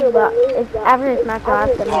who, but if after this match, I'll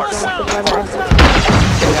ask him if he wants to play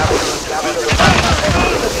that.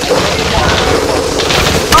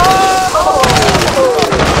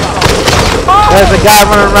 There's a guy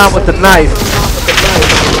running around with the knife.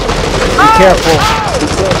 Be careful.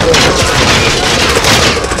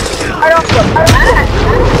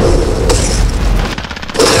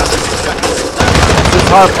 This is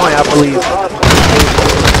hard point, I believe.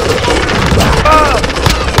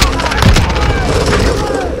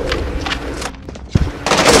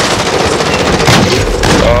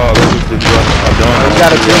 Oh, this is We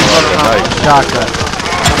got a dude running around with a shotgun.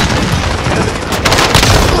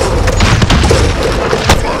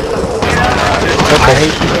 I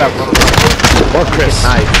hate people that run around with a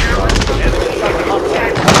knife.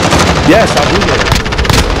 Yes, I'll do that.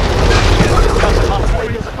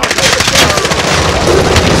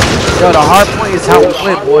 Yo, the hard point is how we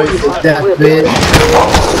win, boys. That bitch.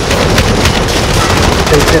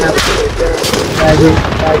 Take that.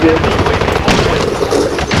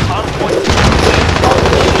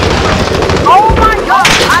 Oh my god!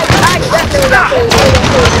 I definitely got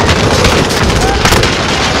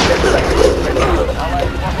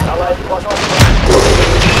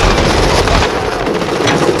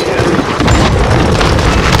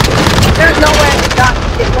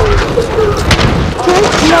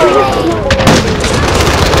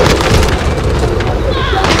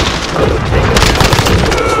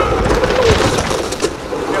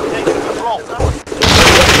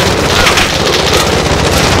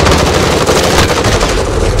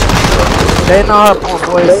Stay in the hard point,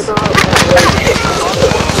 boys.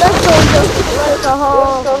 Let's go, Joseph. Let's go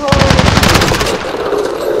home.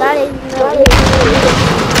 That is no.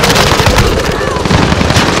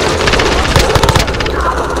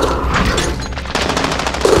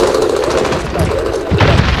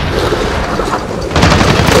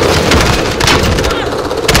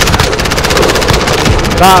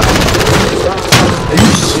 Stop. Are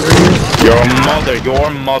you serious? Your mother, your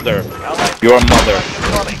mother, your mother.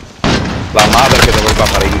 La madre que te vuelva a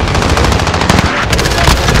parir.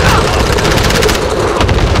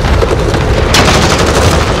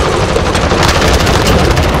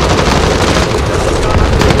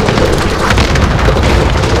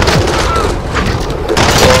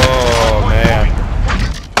 Oh, man.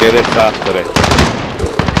 Qué desastre.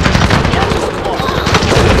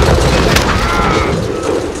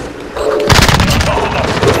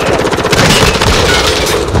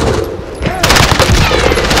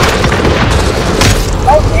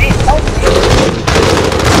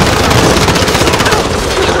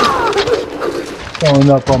 Throwing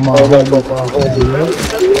up on my head. Oh, what's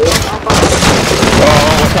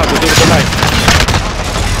up? We'll do it tonight.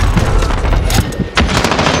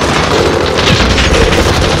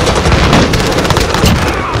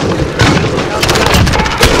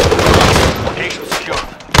 Location secure.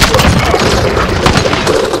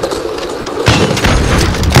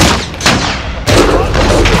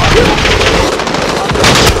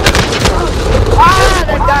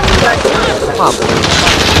 Come on, boys.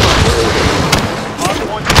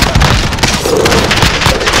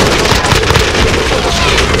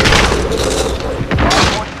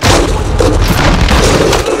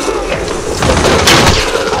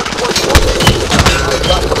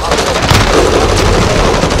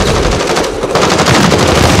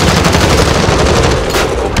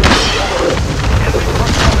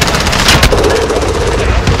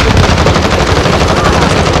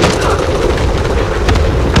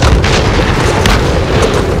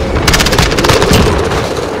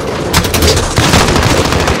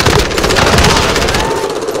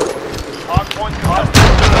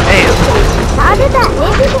 How did that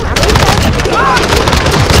hit?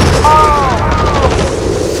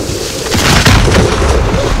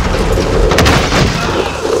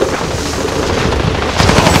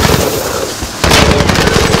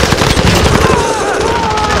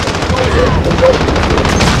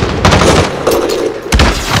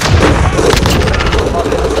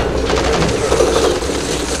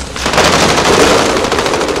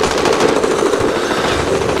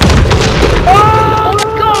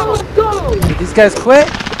 Did these guys quit?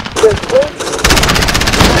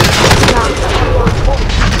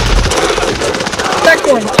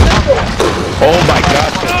 Oh my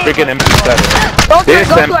gosh, this freaking MP7. This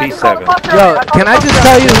MP7. Yo, can I just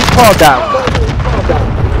tell you who called that one?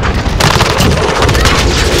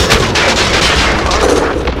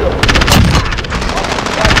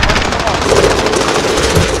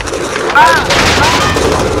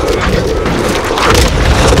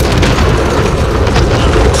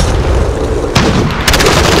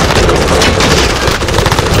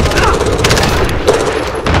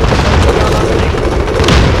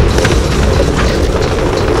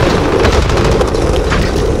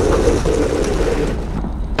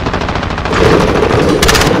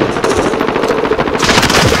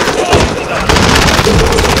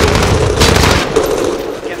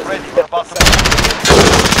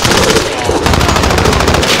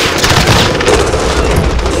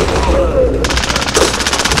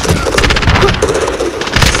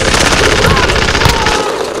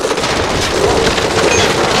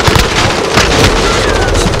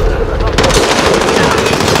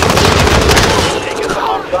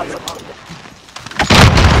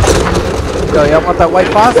 Yo, y'all want that white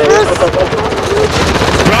phosphorus?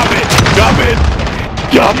 Drop it! Drop it!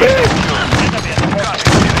 Drop it!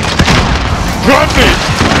 Drop it!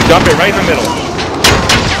 Drop it right in the middle.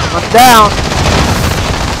 I'm down.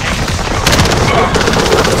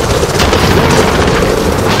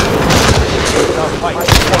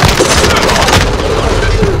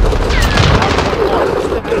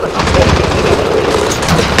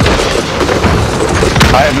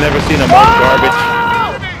 I have never seen a more garbage.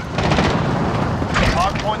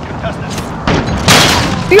 Hardpoint contested.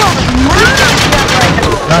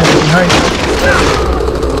 Nice.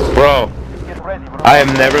 Bro, Get ready, bro. I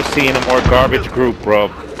have never seen a more garbage group, bro.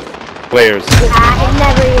 Players. I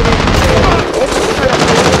never even.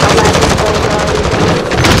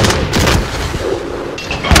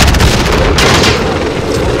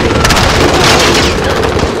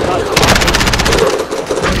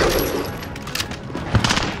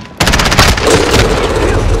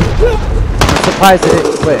 It's surprised it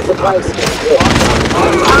didn't quit. Honestly.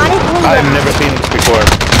 I've never seen this before.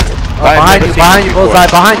 Oh, behind you, Bullseye,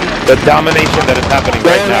 behind you. The domination that is happening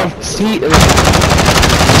right now.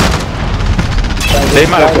 They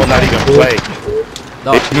might as well not even play.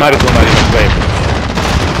 No. They might as well not even play.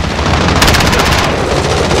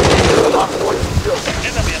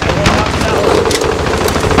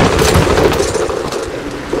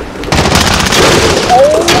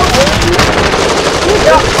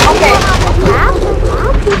 Okay.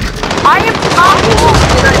 I am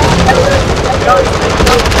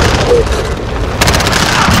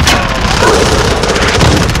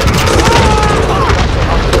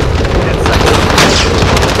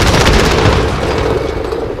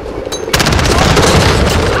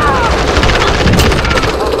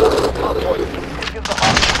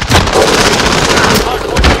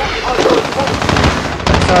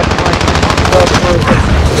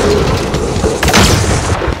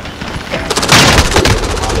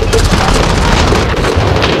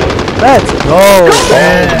Let's go!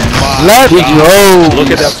 Let's go! Look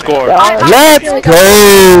at that score. Let's go!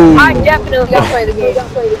 I definitely gotta play the game.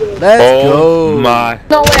 Let's Oh go! my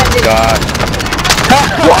No way I did. God.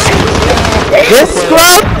 This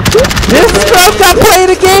scrub got played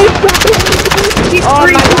a game? He's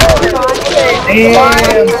free.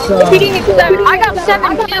 He didn't get 7. I got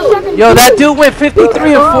 7 kills. Yo, that dude went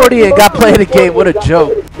 53 and 40 and got played a game. What a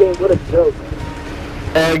joke.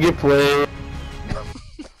 And get played.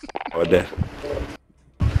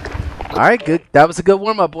 Alright, good. That was a good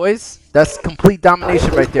warm-up, boys. That's complete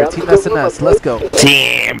domination right there. Team SNS, let's go.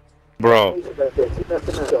 Damn, bro.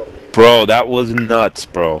 Bro, that was nuts,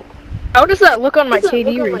 bro. How does that look on my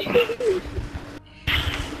KD ratio?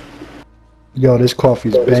 Yo, this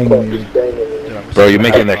coffee's banging. Bro, you're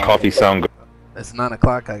making that coffee sound good. It's 9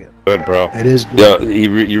 o'clock. I get. Good, bro. It is good. Yo,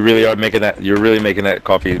 you really are making that. You're really making that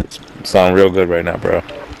coffee sound real good right now, bro.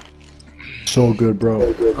 So good, bro.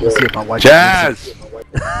 I'm gonna see if my wife. Jazz,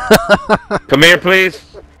 come here, please.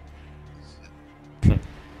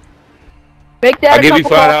 Make that I'll give you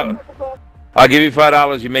 $5. I'll give you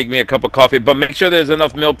 $5. You make me a cup of coffee, but make sure there's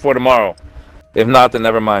enough milk for tomorrow. If not, then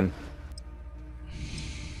never mind.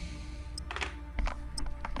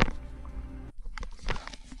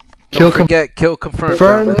 Don't forget, kill confirmed.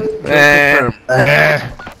 Confirmed. Kill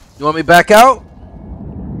confirmed. You want me back out?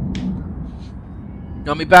 You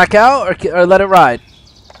want me back out or let it ride?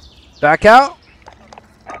 Back out?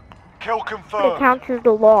 Kill It confirmed. counts as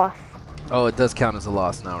the loss. Oh, it does count as a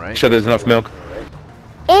loss now, right? Make sure there's enough milk.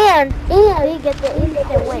 And we get the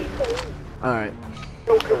instant win. Alright.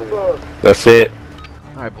 That's it.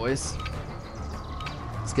 Alright, boys.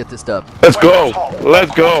 Let's get this dub. Let's go.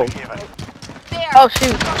 Let's go. Oh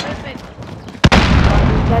shoot. You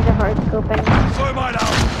guys are hard scoping.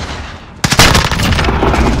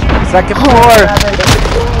 Second floor.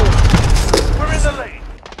 We're in the lead.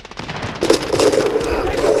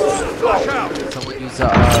 Flash out. Someone use a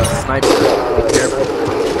sniper. Be careful.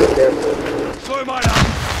 Slow mine out.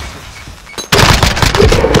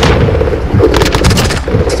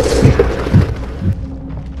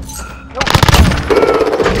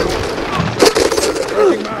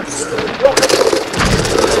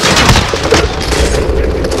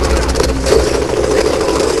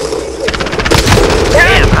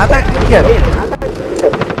 Damn, how'd that get it?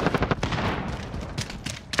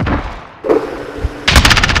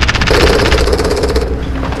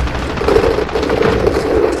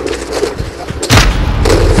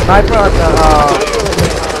 Sniper on the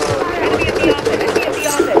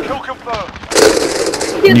Kill confirmed.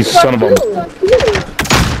 You son of a.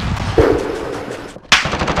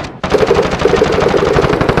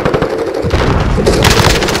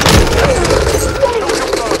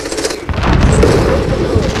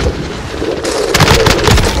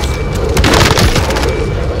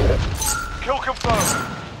 Kill confirmed.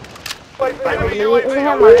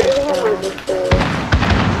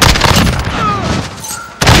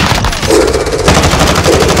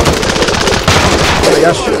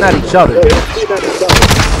 Y'all shooting at each other.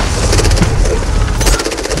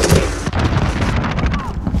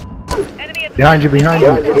 Behind you, behind you.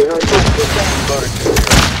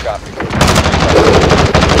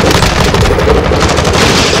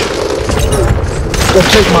 Go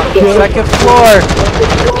take my kill. Second floor.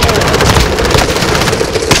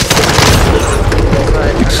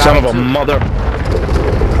 You son of a mother.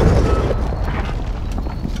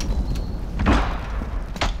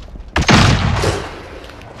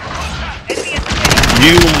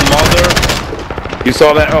 You mother. You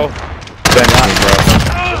saw that? Oh. That not me, bro.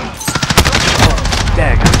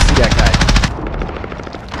 Dang, I didn't see that guy.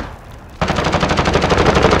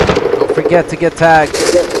 Don't forget to get tagged.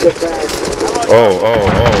 Oh.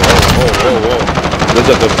 This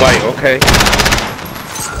is a good fight, okay.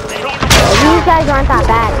 These guys aren't that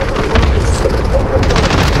bad.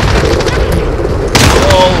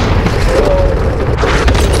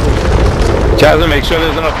 Jasmine, make sure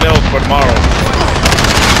there's enough milk for tomorrow.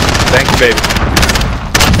 Thank you, baby.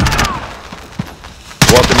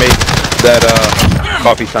 Walter made that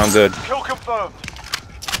coffee sound good. Kill confirmed.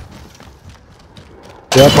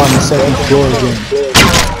 They're up on the second floor again.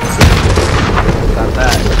 Got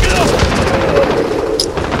that.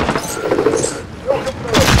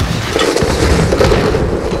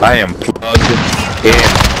 I am plugged in.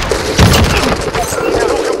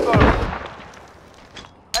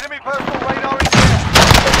 Enemy personal radar is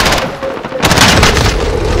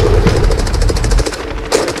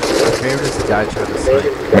My favorite is the guy trying to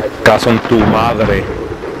snipe. Caso en tu madre.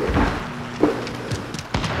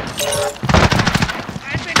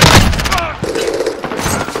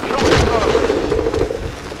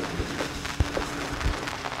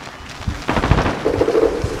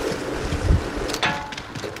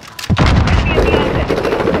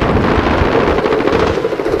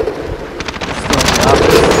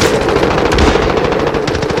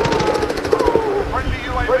 friendly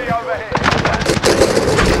UAV overhead.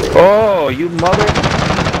 Oh, you mother.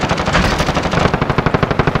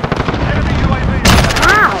 Enemy UAV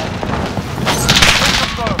Wow.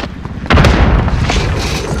 confirmed.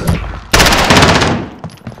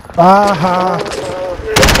 Aha!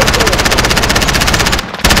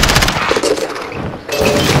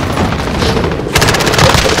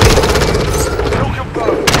 Kill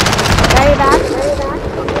confirmed. Very bad.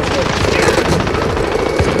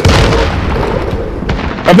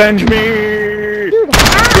 Avenge me! Dude,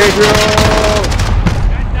 how? Gabriel!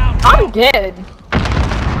 I'm dead.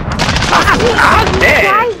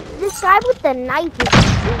 This guy with the knife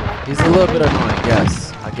is... He's a little bit annoying,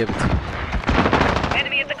 yes. I'll give it to you.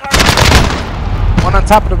 One on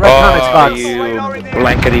top of the red comics Oh, box. you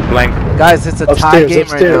blankety blank. Guys, it's a tie Upstairs, game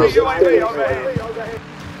upstairs. right UAV overhead.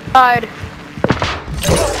 Died.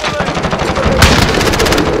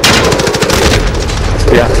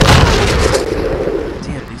 Yeah. now.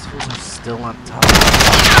 Damn, these fools are still on top.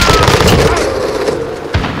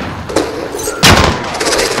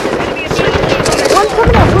 One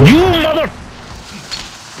coming up. You mother.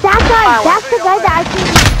 That's the guy that I think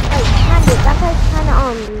like handed. That guy's kinda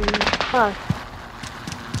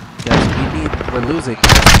Guys, we're losing.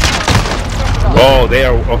 Oh, they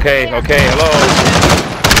are okay. Hello.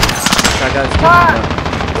 That guy's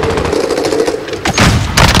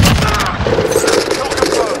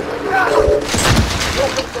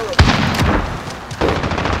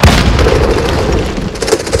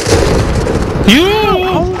You.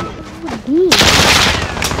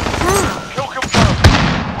 Kill confirmed.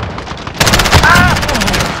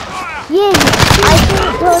 Yeah, I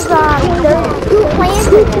think there's two plants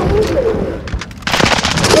in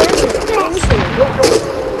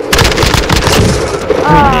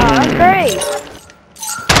That's great.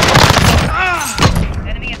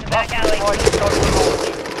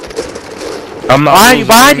 I'm not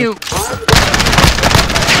behind you!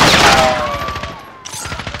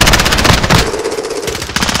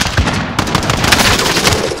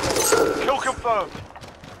 Kill confirmed.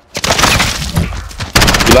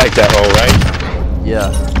 You like that hole, right? Yeah.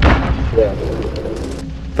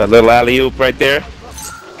 That little alley-oop right there.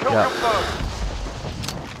 Kill Yeah. confirmed.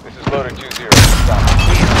 This is loader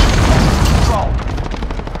 2-0.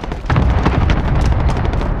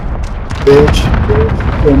 Bitch.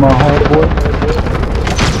 In my homeboy.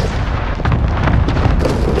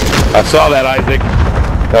 I saw that, Isaac.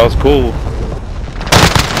 That was cool.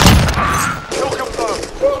 Kill confirmed.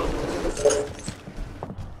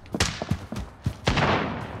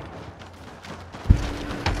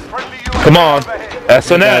 Friendly UAV Come on. overhead.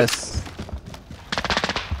 SNS. Guys.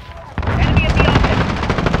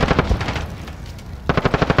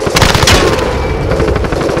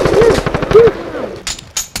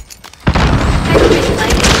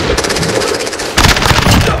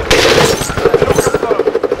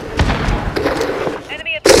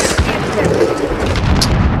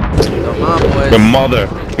 Come on,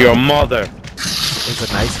 boys. Your mother. It's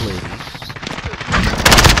a nice lady.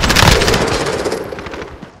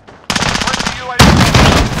 Friendly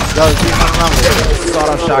UAV. Yo, he's running around with a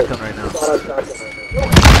sawed-off shotgun right now.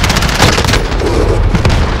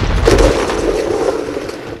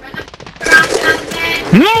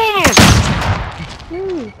 No!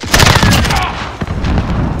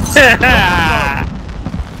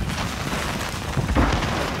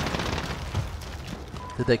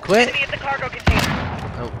 Did they quit?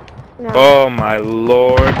 Oh my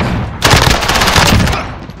lord.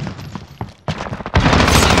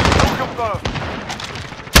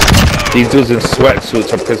 These dudes in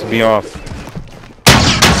sweatsuits are pissing me off.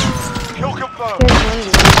 Kill confirmed.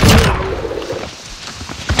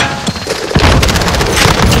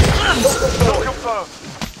 Kill confirmed.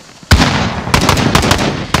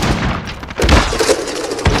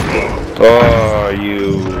 Oh,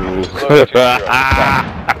 you. Let's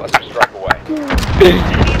strike away.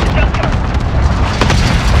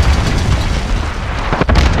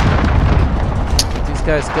 Let these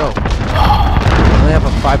guys go. We only have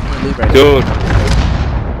a 5-point lead right now. Dude.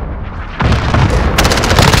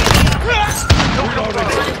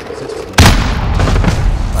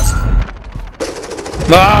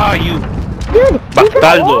 Ah, you.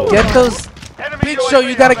 Bastardo. Get those. Big Show,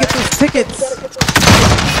 you gotta get those tickets.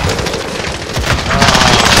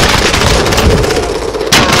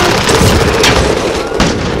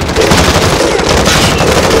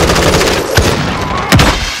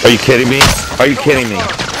 Are you kidding me? Are you kidding me?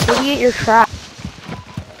 Idiot, you're trapped.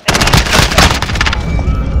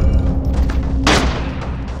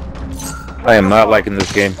 I am not liking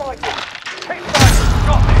this game.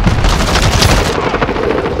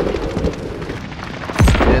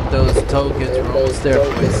 Get those tokens. We're almost there,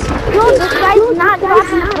 boys. No, this guy's not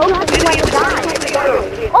dropping tokens like a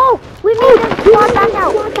guy. Oh, we made him squad back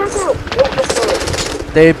out.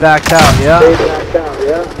 They backed out, yeah?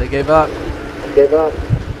 They gave up.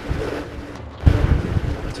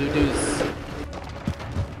 Two dudes.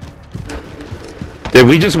 Did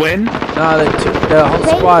we just win? No, the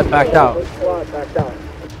whole squad backed out.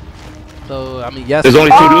 So, I mean, yes. There's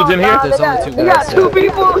only two dudes in here? There's only two We got guys. two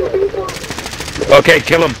people. Okay,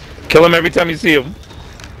 kill him. Kill him every time you see him.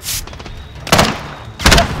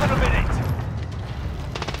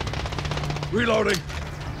 Reloading.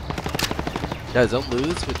 Guys, don't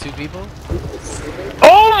lose with two people.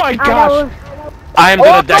 Oh my gosh! I am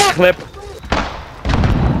gonna that clip.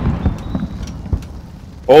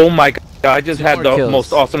 Oh my god, I just had the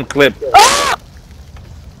most awesome clip.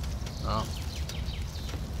 Oh.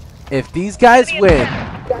 If these guys win.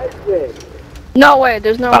 No way,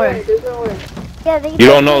 there's no way. Yeah, You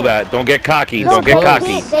don't know that. Don't get cocky. Don't get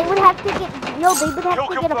cocky. They would have to get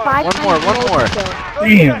a 5. One more.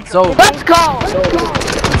 Damn. So Let's go.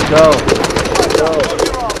 let's go.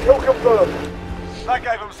 That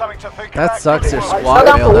gave them something to think That about. sucks. Their squad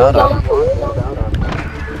bailed out on them.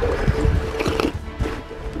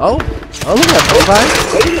 Oh, look at that.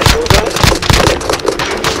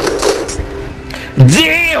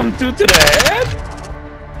 Damn, two to the head.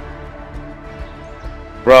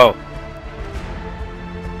 Bro.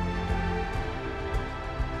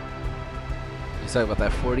 You talking about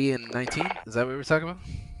that 40 and 19? Is that what we were talking about?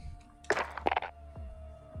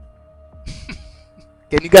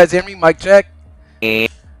 Can you guys hear me? Mic check. Mic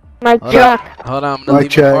check. Hold on, I'm gonna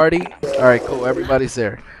leave the party. All right, cool. Everybody's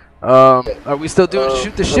there. Are we still doing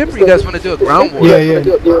shoot the ship, or you guys want to do a ground war? Yeah.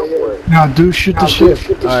 Now do shoot the ship.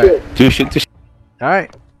 All right. Do shoot the ship. All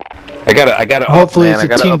right. I gotta. Hopefully it's a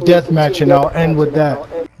team deathmatch, and I'll end with that.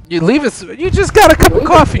 You leave us. You just got a cup of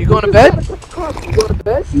coffee. You going to bed?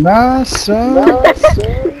 Nah, son.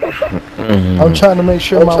 I'm trying to make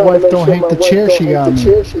sure my wife don't hate the chair she got me.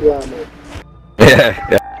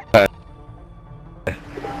 Yeah.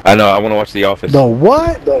 I know. I want to watch The Office. The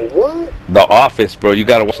what? The Office, bro. You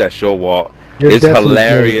gotta watch that show, Walt. You're It's definitely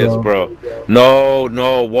hilarious, gay, bro.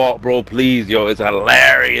 No, Walt, bro. Please, yo. It's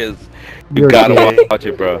hilarious. You You're gotta gay. watch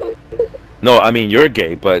it, bro. No, I mean you're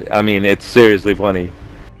gay, but I mean it's seriously funny.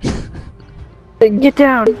 Get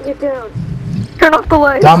down. Turn off the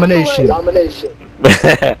lights. Domination.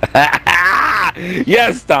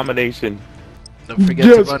 Yes, domination. Don't forget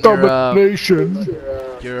to run domination.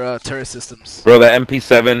 your turret systems. Bro, the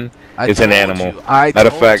MP7 is an told animal. you- I Matter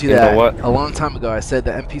of told fact, you you that know what? a long time ago. I said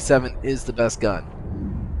the MP7 is the best gun.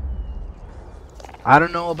 I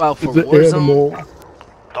don't know about for The Warzone. animal.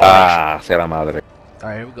 Ah, se la madre.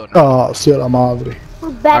 Alright, here we go now. Oh, sea la madre.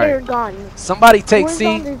 Better guns. Somebody take C.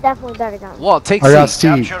 Warzone, there's definitely better guns. Walt, take I C. got C.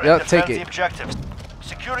 Capture Yeah, and take defend the it. objectives.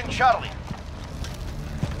 Securing Charlie.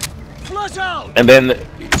 Flush out. And then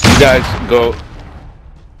you guys go.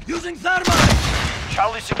 Using thermite.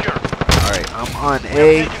 Charlie secure. Alright, I'm on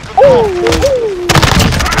A.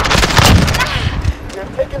 You're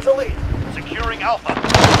taking the lead. Securing Alpha.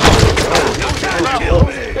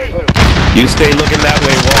 You stay looking that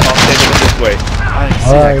way, Walt. I'll stay looking this way. I didn't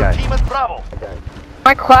see that guy. Team at Bravo.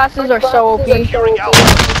 My classes are so OP. Securing Alpha.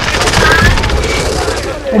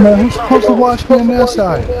 Hey man, who's supposed to watch me on that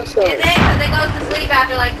side? Is it? Because it goes to sleep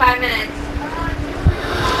after like 5 minutes.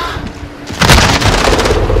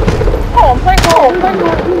 Oh, I'm playing home.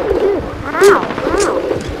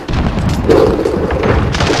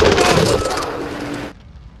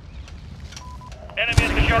 Enemy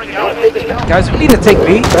securing Alpha. Guys, we need to take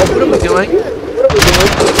B. What are we doing?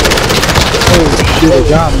 Oh, shit, it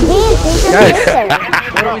got me. Guys,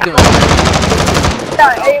 what are we doing?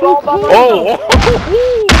 Oh!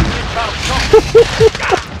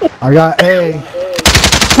 I got A.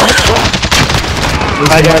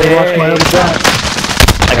 I got watch my other back.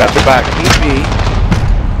 I got your back. B.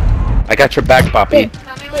 I got your back, Poppy.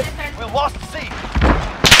 We lost C.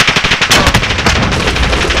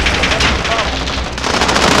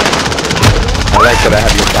 I like that I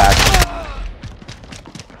have your back.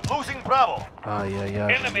 Losing Bravo. Oh, yeah.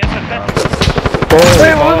 Wait,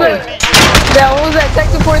 what was that? What was that tech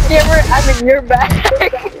support scammer? I'm in your back.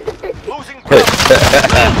 Losing Bravo.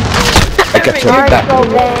 I got your back.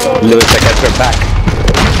 Lewis, I got your back.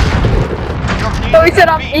 Oh, he said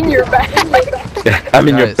I'm in your back. I'm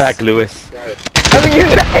in your back, Lewis. I'm in your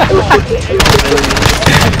back.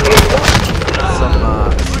 Some,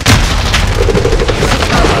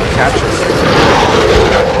 captures.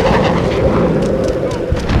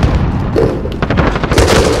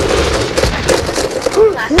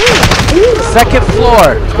 Second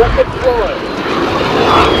floor.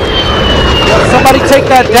 Somebody take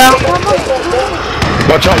that down.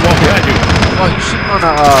 Watch out, walk behind you. Oh, you shooting on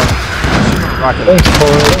a rocket.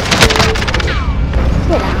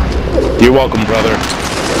 You're welcome, brother.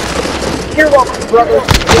 You're welcome, brother.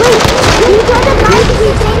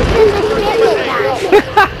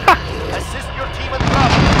 Assist your team at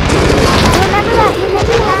Bravo.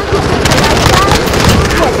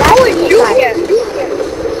 Holy shit!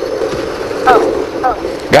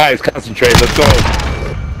 Guys, concentrate. Let's go.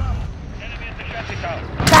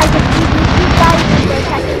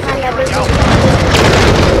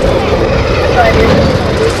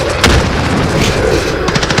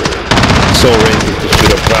 So ready to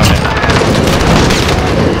shoot up from it.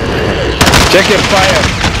 Check your fire.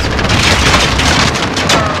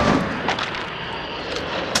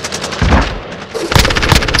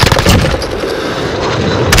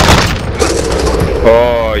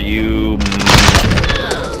 Oh, you.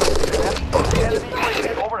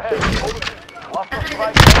 Overhead. Lost the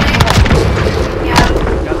strike.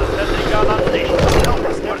 Got the sentry gun on station.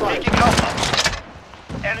 We're taking Alpha.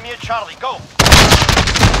 Enemy at Charlie, go.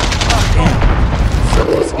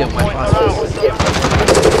 Let's get my phosphorus.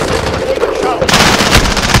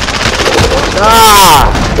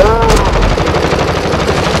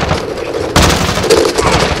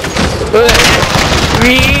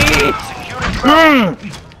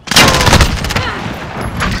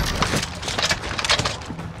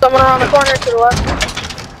 Someone around the corner to the left.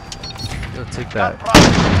 Yo, take that.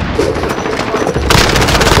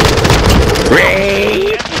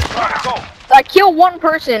 I kill one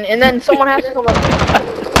person and then someone has to come up.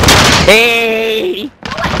 Hey!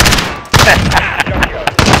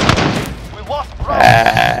 We lost Bravo.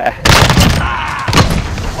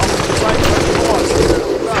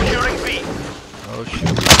 Securing B. Oh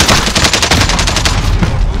shoot.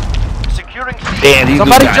 Securing C. Damn, these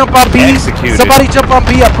Somebody guys jump on B. executed. Somebody jump on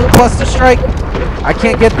B. I put cluster strike. I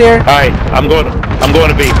can't get there. All right, I'm going to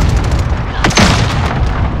B.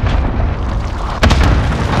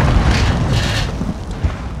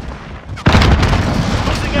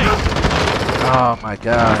 Oh my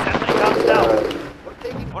god.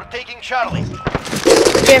 We're taking Charlie.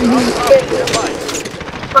 Jim,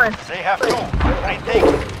 They have two. Retake.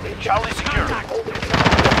 Charlie secure.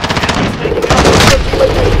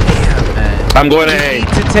 Damn, man. I'm going to You A.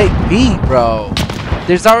 need to take B, bro.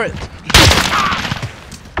 There's already.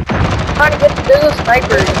 there's a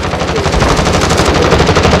sniper.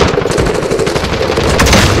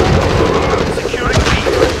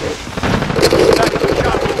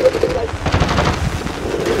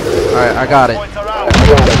 Alright, I got it.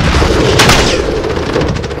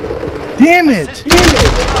 Damn it!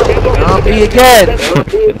 I'll be again.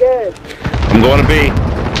 I'm going to B.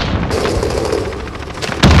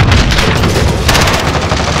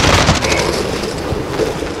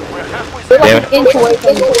 They're like an inch away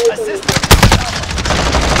from me.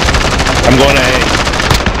 I'm going to A.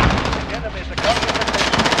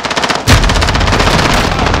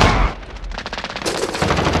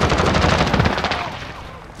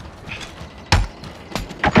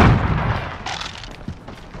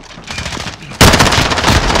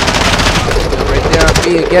 Right there on B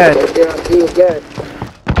again.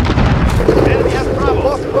 Enemy has Bravo.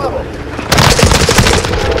 Lost Bravo.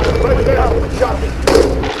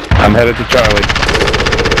 I'm headed to Charlie.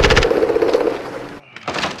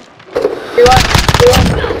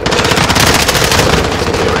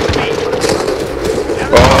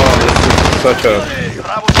 Oh, this is such a...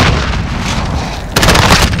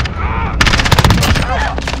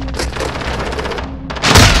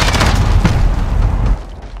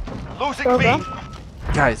 Losing B.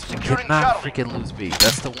 Guys, we Securing cannot Charlie. freaking lose B.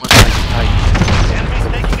 That's the one thing I Enemies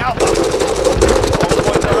taking Alpha. All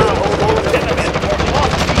points are out. Enemies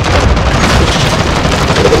lost B.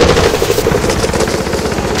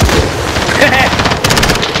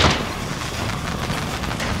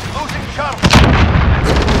 Losing Charlie.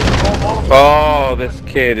 Oh, this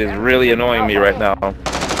kid is really annoying me right now.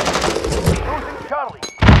 Losing Charlie.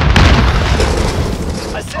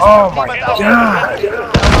 Assist Oh your my team at Alpha. God.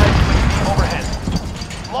 Overhead.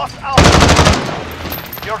 Lost Alpha.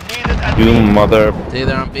 You're needed at You B. mother. Stay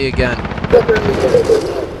there on B again.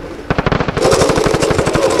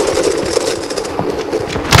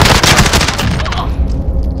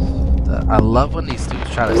 I love when these dudes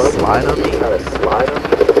try to slide on me.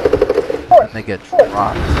 And they get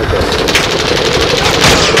dropped.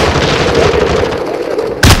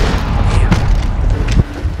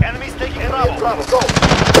 Enemies taking Bravo. Go.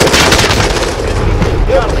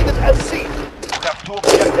 You're needed at C. You have two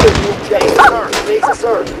objectives. Take a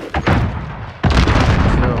third.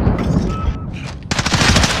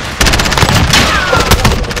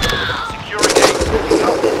 Securing A.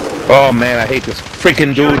 Oh man, I hate this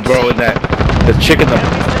freaking dude, bro. In that the chick in the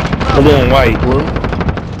blue and white. Blue?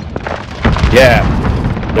 Yeah,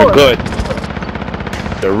 they're good.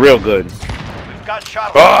 They're real good. We've got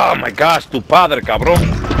shot. Oh my gosh, tu padre, cabrón.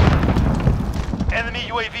 Enemy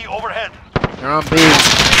UAV overhead. They're on B.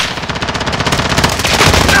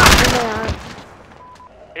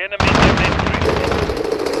 Enemy victory.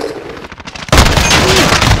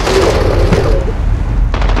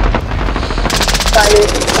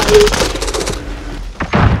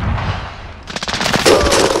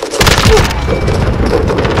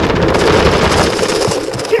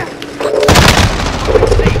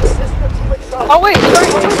 Oh wait, sorry.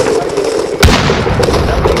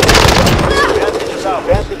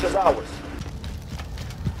 Advantage is ours.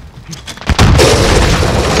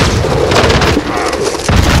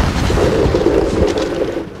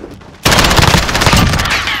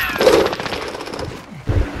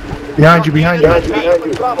 Behind you, behind you.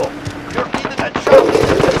 Bravo. You're needed at Charlie.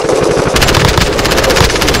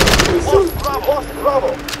 Lost Bravo.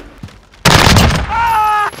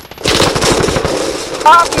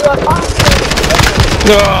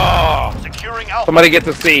 Oh, Securing Alpha. somebody get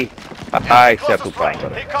to see. I said tu Closest right.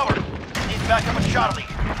 padre. Take cover. Need backup at Charlie.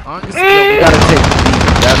 Honestly, we gotta take the B.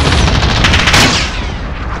 That's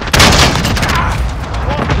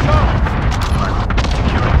Lost Charlie.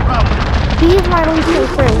 Securing Bravo. He's my least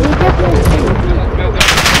concern. We definitely see.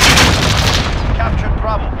 Captured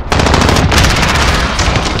Bravo.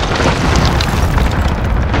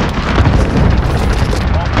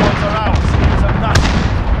 All points are ours. It's a nothing.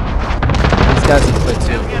 these guys have quit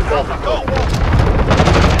too. Get Alpha, go.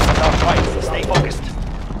 This is our fight. Stay focused.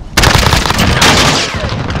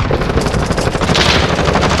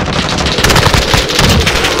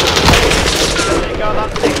 Take out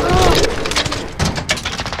that thing.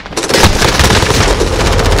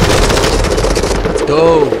 Let's go.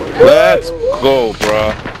 Let's go,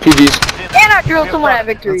 bro. GG's. And I drilled someone at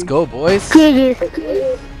victory. Let's go, boys. GG's.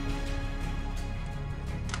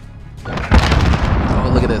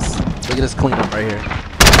 Oh, look at this. Look at this cleanup right here.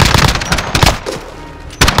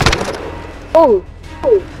 Oh.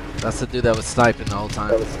 That's the dude that was sniping the whole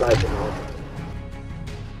time.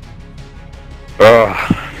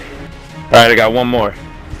 Alright, I got one more.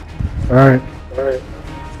 Alright.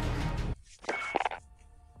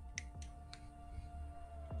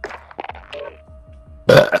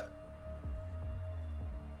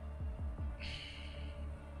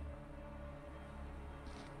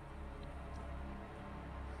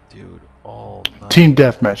 Dude, all night. Team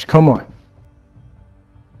deathmatch, come on.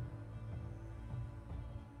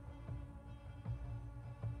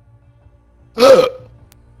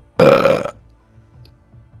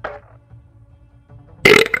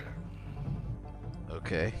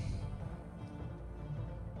 Okay.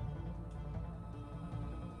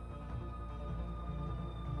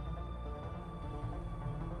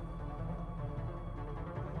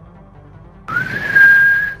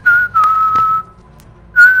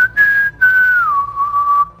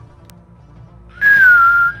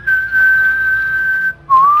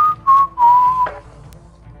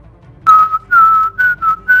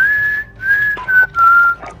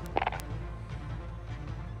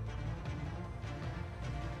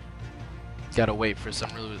 Gotta wait for some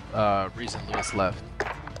reason Lewis left.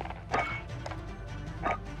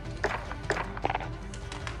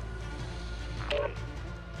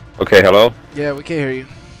 Okay, hello? Yeah, we can't hear you.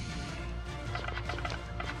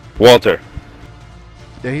 Walter.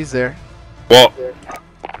 Yeah, he's there. Well,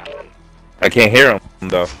 I can't hear him,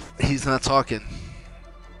 though. He's not talking.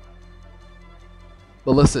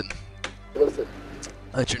 But listen.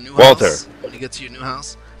 At your new Walter. house, when you get to your new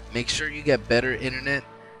house, make sure you get better internet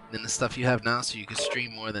than the stuff you have now, so you can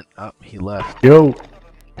stream more than. Oh, he left. Yo.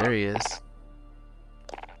 There he is.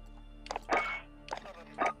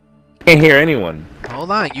 Can't hear anyone.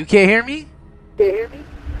 Hold on, you can't hear me?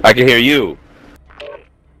 I can hear you.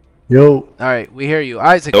 Yo. All right, we hear you.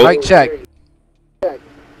 Isaac, Nope. mic check.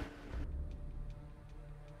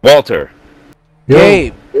 Walter. Yo.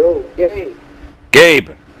 Gabe. Gabe.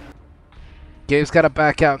 Gabe's got to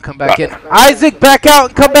back out and come back in. Isaac, back out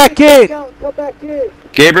and come back in.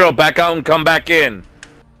 Gabriel, back out and come back in.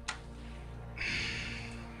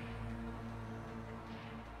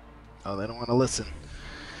 Oh, they don't want to listen.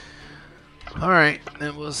 All right,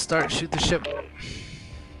 then we'll start shoot the ship.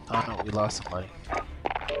 Oh no, we lost somebody.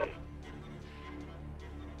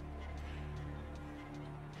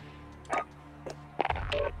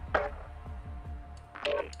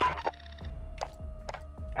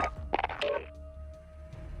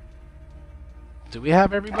 Do we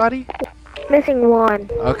have everybody? Missing one.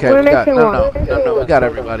 Okay, We're we got missing no, we got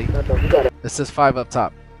everybody. It says 5 up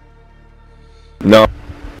top. No.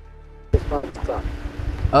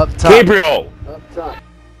 Up top. Gabriel.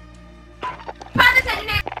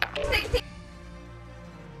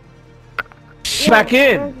 Back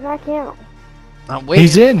in. Back in. I'm waiting.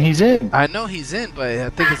 He's in. He's in. I know he's in, but I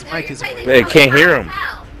think his mic is working. They can't hear him.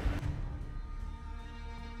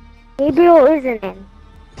 Gabriel isn't in.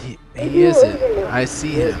 He isn't. I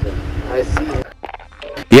see him.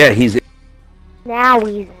 Yeah, he's in. Now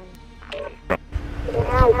he's in.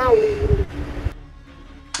 Now he's in.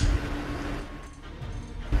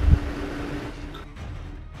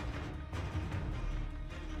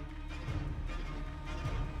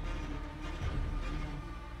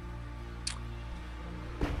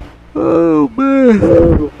 Oh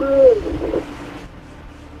man.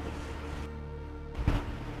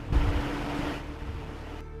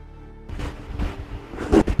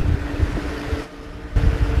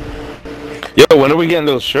 Yo, when are we getting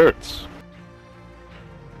those shirts?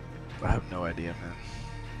 I have no idea, man.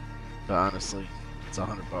 But honestly, it's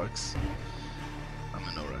 $100. I'm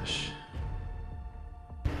in no rush.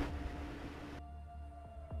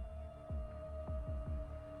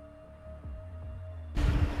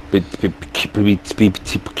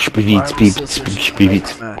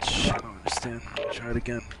 Match. I don't understand. Try it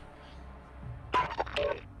again.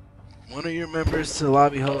 One of your members to the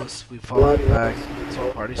lobby host. We followed back to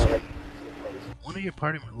a party stream. One of your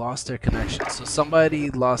party members lost their connection. So somebody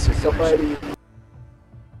lost their connection.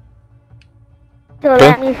 So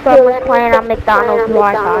that means someone's playing on McDonald's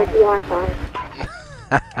Wi-Fi.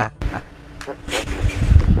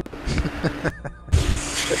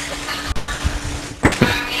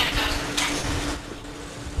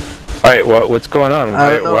 Alright, what's going on? I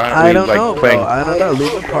don't know. Why are I we, don't like, know, playing? bro. I don't know.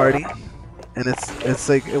 Leave a party, and it's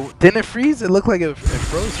like didn't it freeze? It looked like it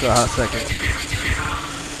froze for a hot second.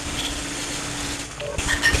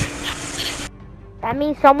 That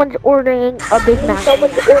means someone's ordering a Big Mac.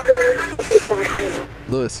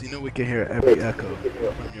 Lewis, you know we can hear every echo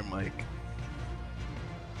from your mic.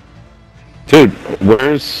 Dude,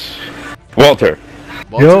 where's Walter?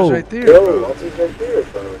 Walter's right there, bro.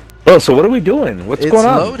 Oh, so what are we doing? What's going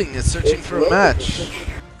on? It's loading. It's searching for a match.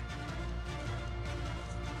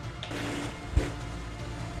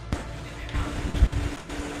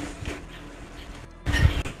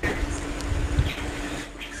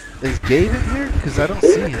 Is Gabe in here? Because I don't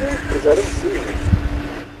see him.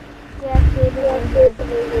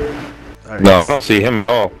 Right, No, I don't see him at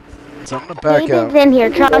all. so I'm gonna back Gabe out. is in here,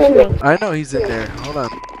 trust me. I know he's in there. Hold on.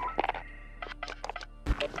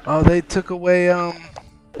 Oh, they took away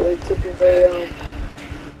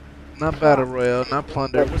not battle royale, not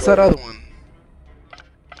plunder. What's that other one?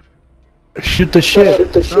 Shoot the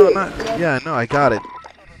shit. No, not. Yeah, no, I got it.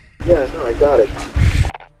 He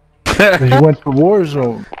went to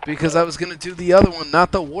Warzone. Because I was gonna do the other one,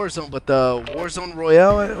 not the Warzone, but the Warzone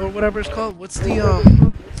Royale or whatever it's called. What's the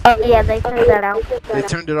Oh yeah, they turned that out. They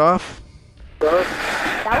turned it off.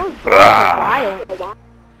 That was wild.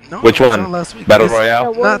 No, Which it was one? on last week. Battle It's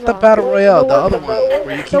Royale? Not the Battle Royale, the other one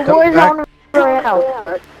where you keep The coming back. Warzone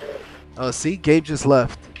Royale. Oh, see, Gabe just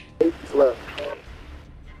left.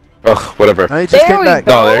 Ugh, whatever. No, he just came back.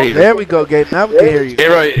 go. No, there you go. There we go, Gabe. Now we can hear you. Hey,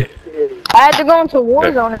 right. I had to go into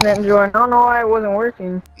Warzone and then join. I don't know why it wasn't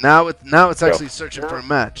working. Now it's actually searching for a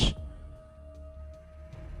match.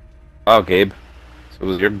 Oh, Gabe. So it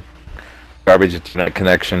was your garbage internet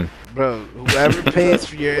connection. Bro, whoever pays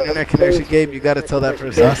for your internet connection, Gabe, you gotta tell that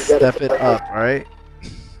person to step it up, alright?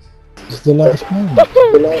 It's the last one. And look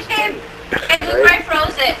where I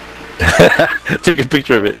froze it. Took a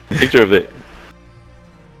picture of it.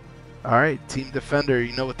 Alright, Team Defender,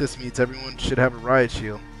 you know what this means. Everyone should have a riot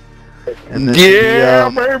shield. And then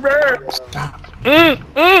I'm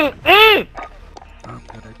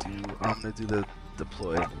gonna do the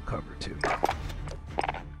deployable cover too.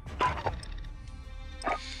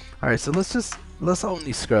 Alright, so let's own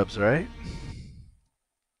these scrubs, right?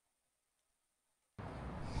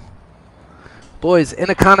 Boys, in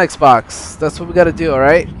a Connex box. That's what we gotta do,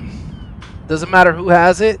 alright? Doesn't matter who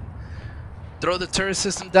has it. Throw the turret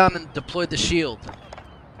system down and deploy the shield.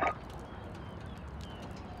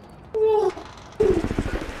 You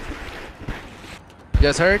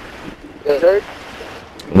guys heard?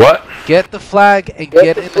 What? Get the flag and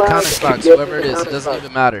get in the Connex box, whoever it is. It doesn't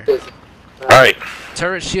even matter. Alright.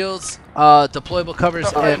 Turret shields, deployable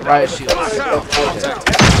covers, and riot shields.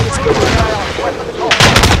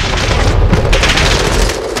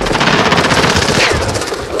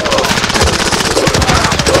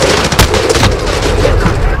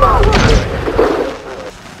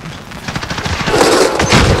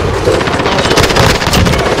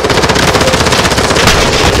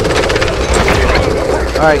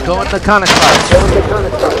 Alright, go in the Connex box.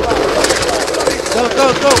 Go,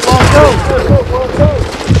 go, go, Wall, go!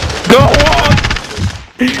 Go on!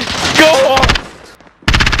 Go on!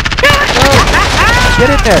 Get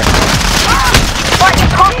in there!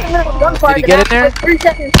 Did he get in there? Like 3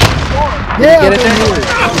 seconds. Did he get in there?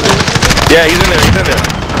 Yeah, he's in there, he's in there.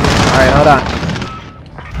 Alright, hold on.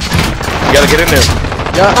 You gotta get in there.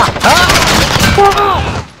 Yeah.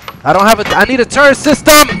 I don't have a. I need a turret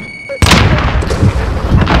system!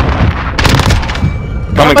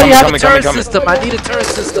 Somebody have a turret system. I need a turret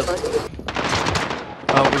system.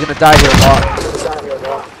 Oh, we're gonna die here, Walt.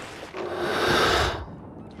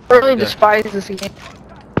 I really despise this game.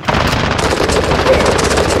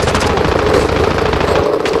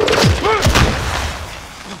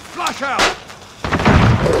 Flash out!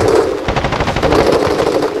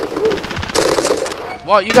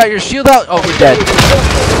 Walt, you got your shield out? Oh, we're dead.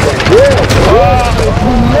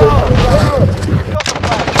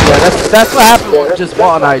 Yeah, that's what happened when just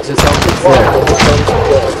Walt and I just held it there.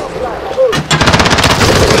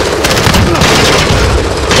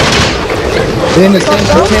 In the same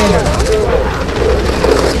container.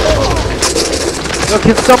 So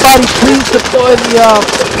can somebody please deploy the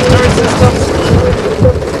turret system?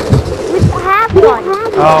 We don't have one.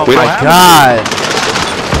 Oh my god.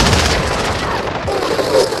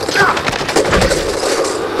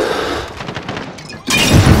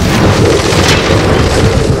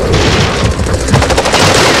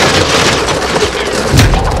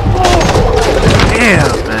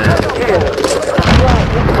 Damn, man. I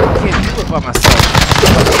can't do it by myself.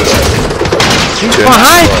 He's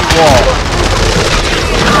behind the wall.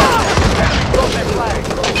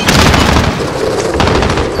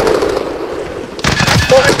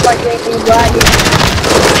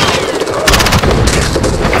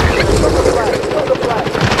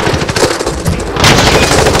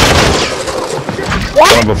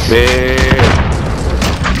 Son of a bitch.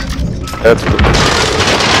 That's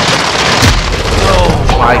Oh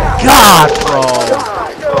my god, bro.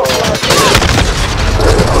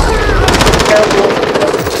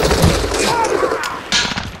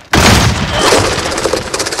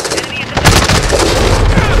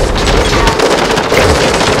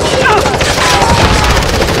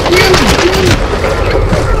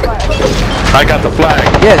 I got the flag.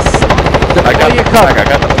 Yes. I got the flag. I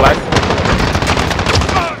got the flag.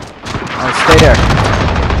 Oh, stay there.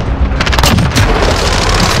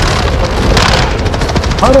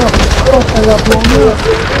 Hold up. I got blown up.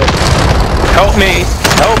 Help me.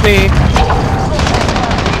 Help me.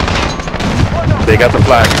 They got the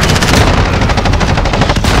flag.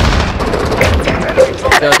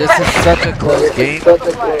 Yo, this is such a close game.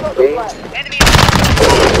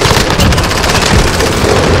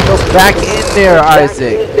 Go back in there,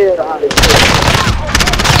 Isaac.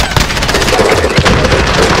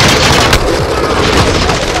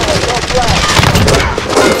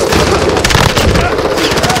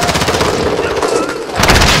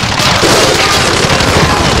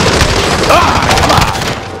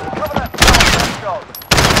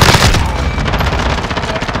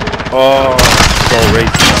 Oh, so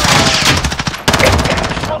racist.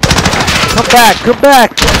 Come back, come back.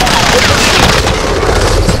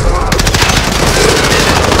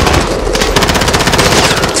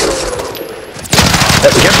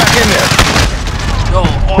 Get back in there. Yo,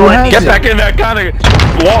 Get back in there, got it.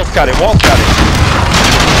 Walt's got it, Walt's got it.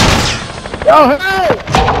 Yo, hey!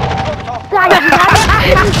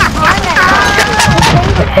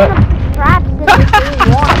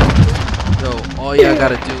 Yo, all y'all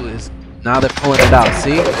gotta do is now they're pulling it out.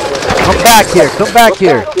 See? Come back here. Come back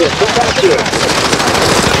here.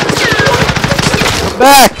 Come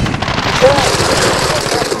back.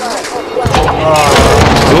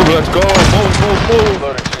 Move, let's go. Move.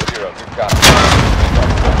 Loader 2-0. We've got it.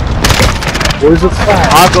 Where's the flag?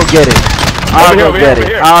 I'll go get it. I'll go get it.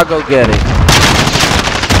 here. I'll go get it.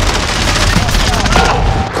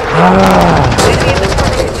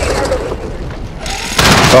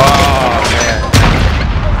 Oh, man.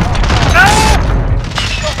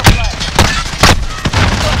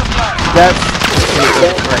 That's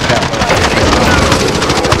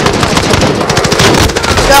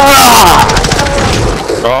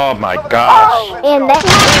Oh my gosh. And that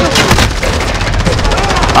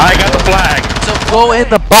I got the flag. so go in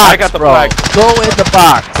the box, I got the bro. flag. Go in the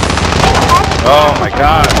box. Oh my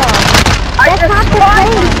god. that's not the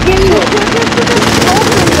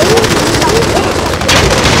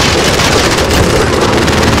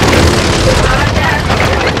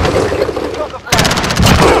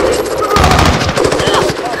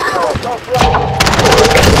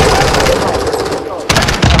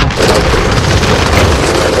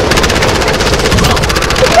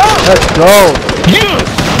Let's go.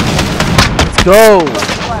 Let's go.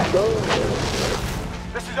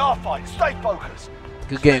 This is our fight. Stay focused.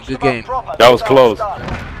 Good game. Good game. That was close.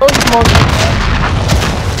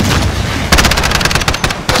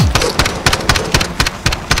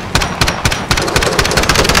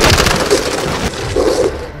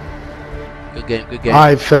 Good game. Good game.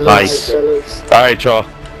 Alright, fellas. Nice. Alright, y'all.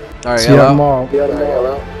 All right, See you hello.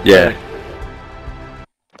 tomorrow. Yeah.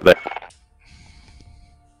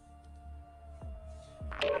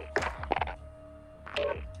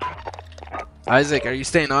 Isaac, are you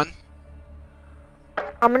staying on?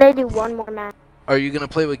 I'm gonna do one more match. Are you gonna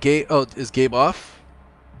play with Gabe? Oh, is Gabe off?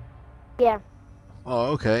 Yeah.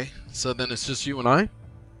 Oh, okay. So then it's just you and I?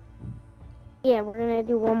 Yeah, we're gonna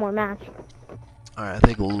do one more match. Alright, I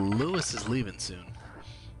think Lewis is leaving soon.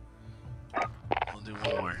 We'll do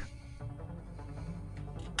one more.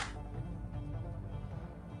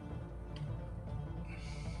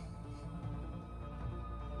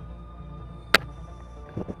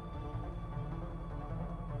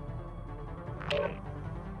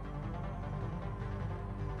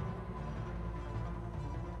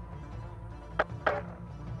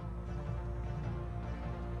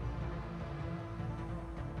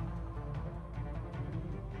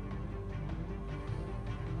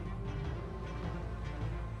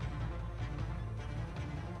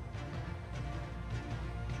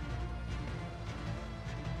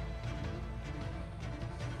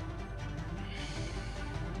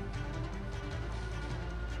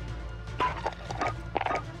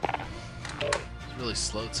 Really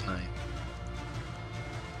slow tonight.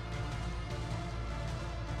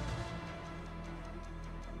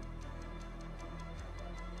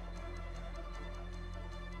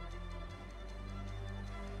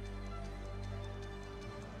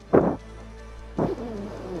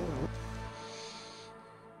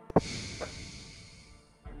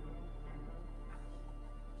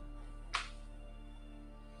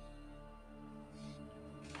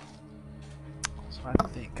 So I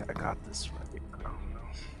think I got this right. I don't know.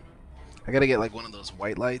 I gotta get like one of those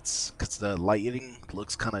white lights because the lighting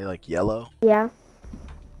looks kind of like yellow. Yeah.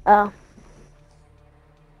 Oh.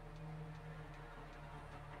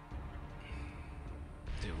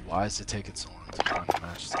 Dude, why is it taking so long to find a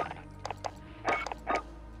match tonight?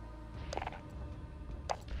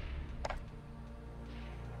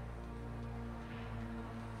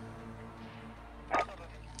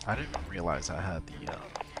 I didn't realize I had the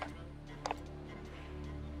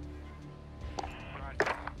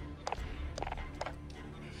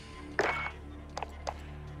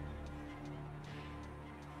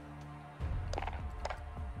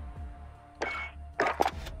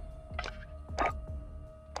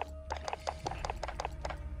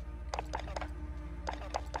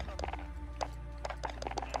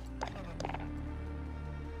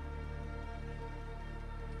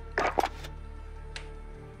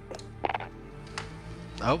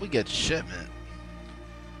I hope we get shipment.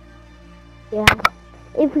 Yeah.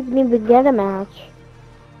 If we can even get a match.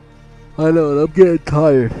 I know, and I'm getting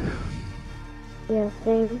tired. Yeah,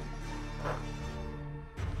 same.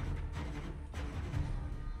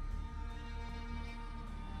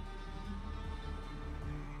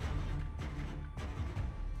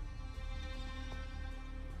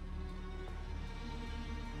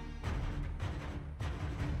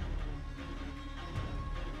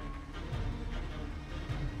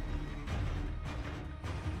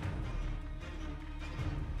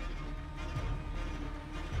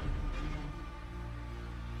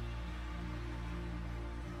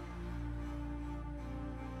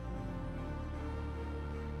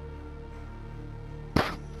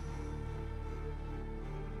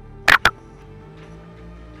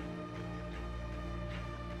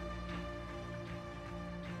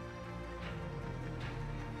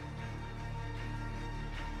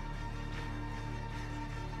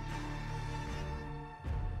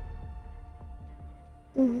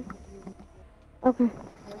 Okay.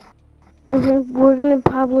 We're gonna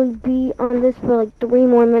probably be on this for like 3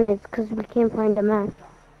 more minutes because we can't find a map.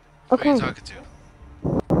 Who are you Okay. talking to?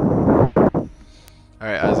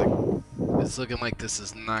 Alright, Isaac. It's looking like this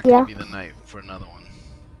is not gonna be the night for another one.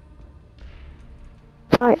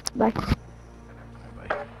 Alright, bye.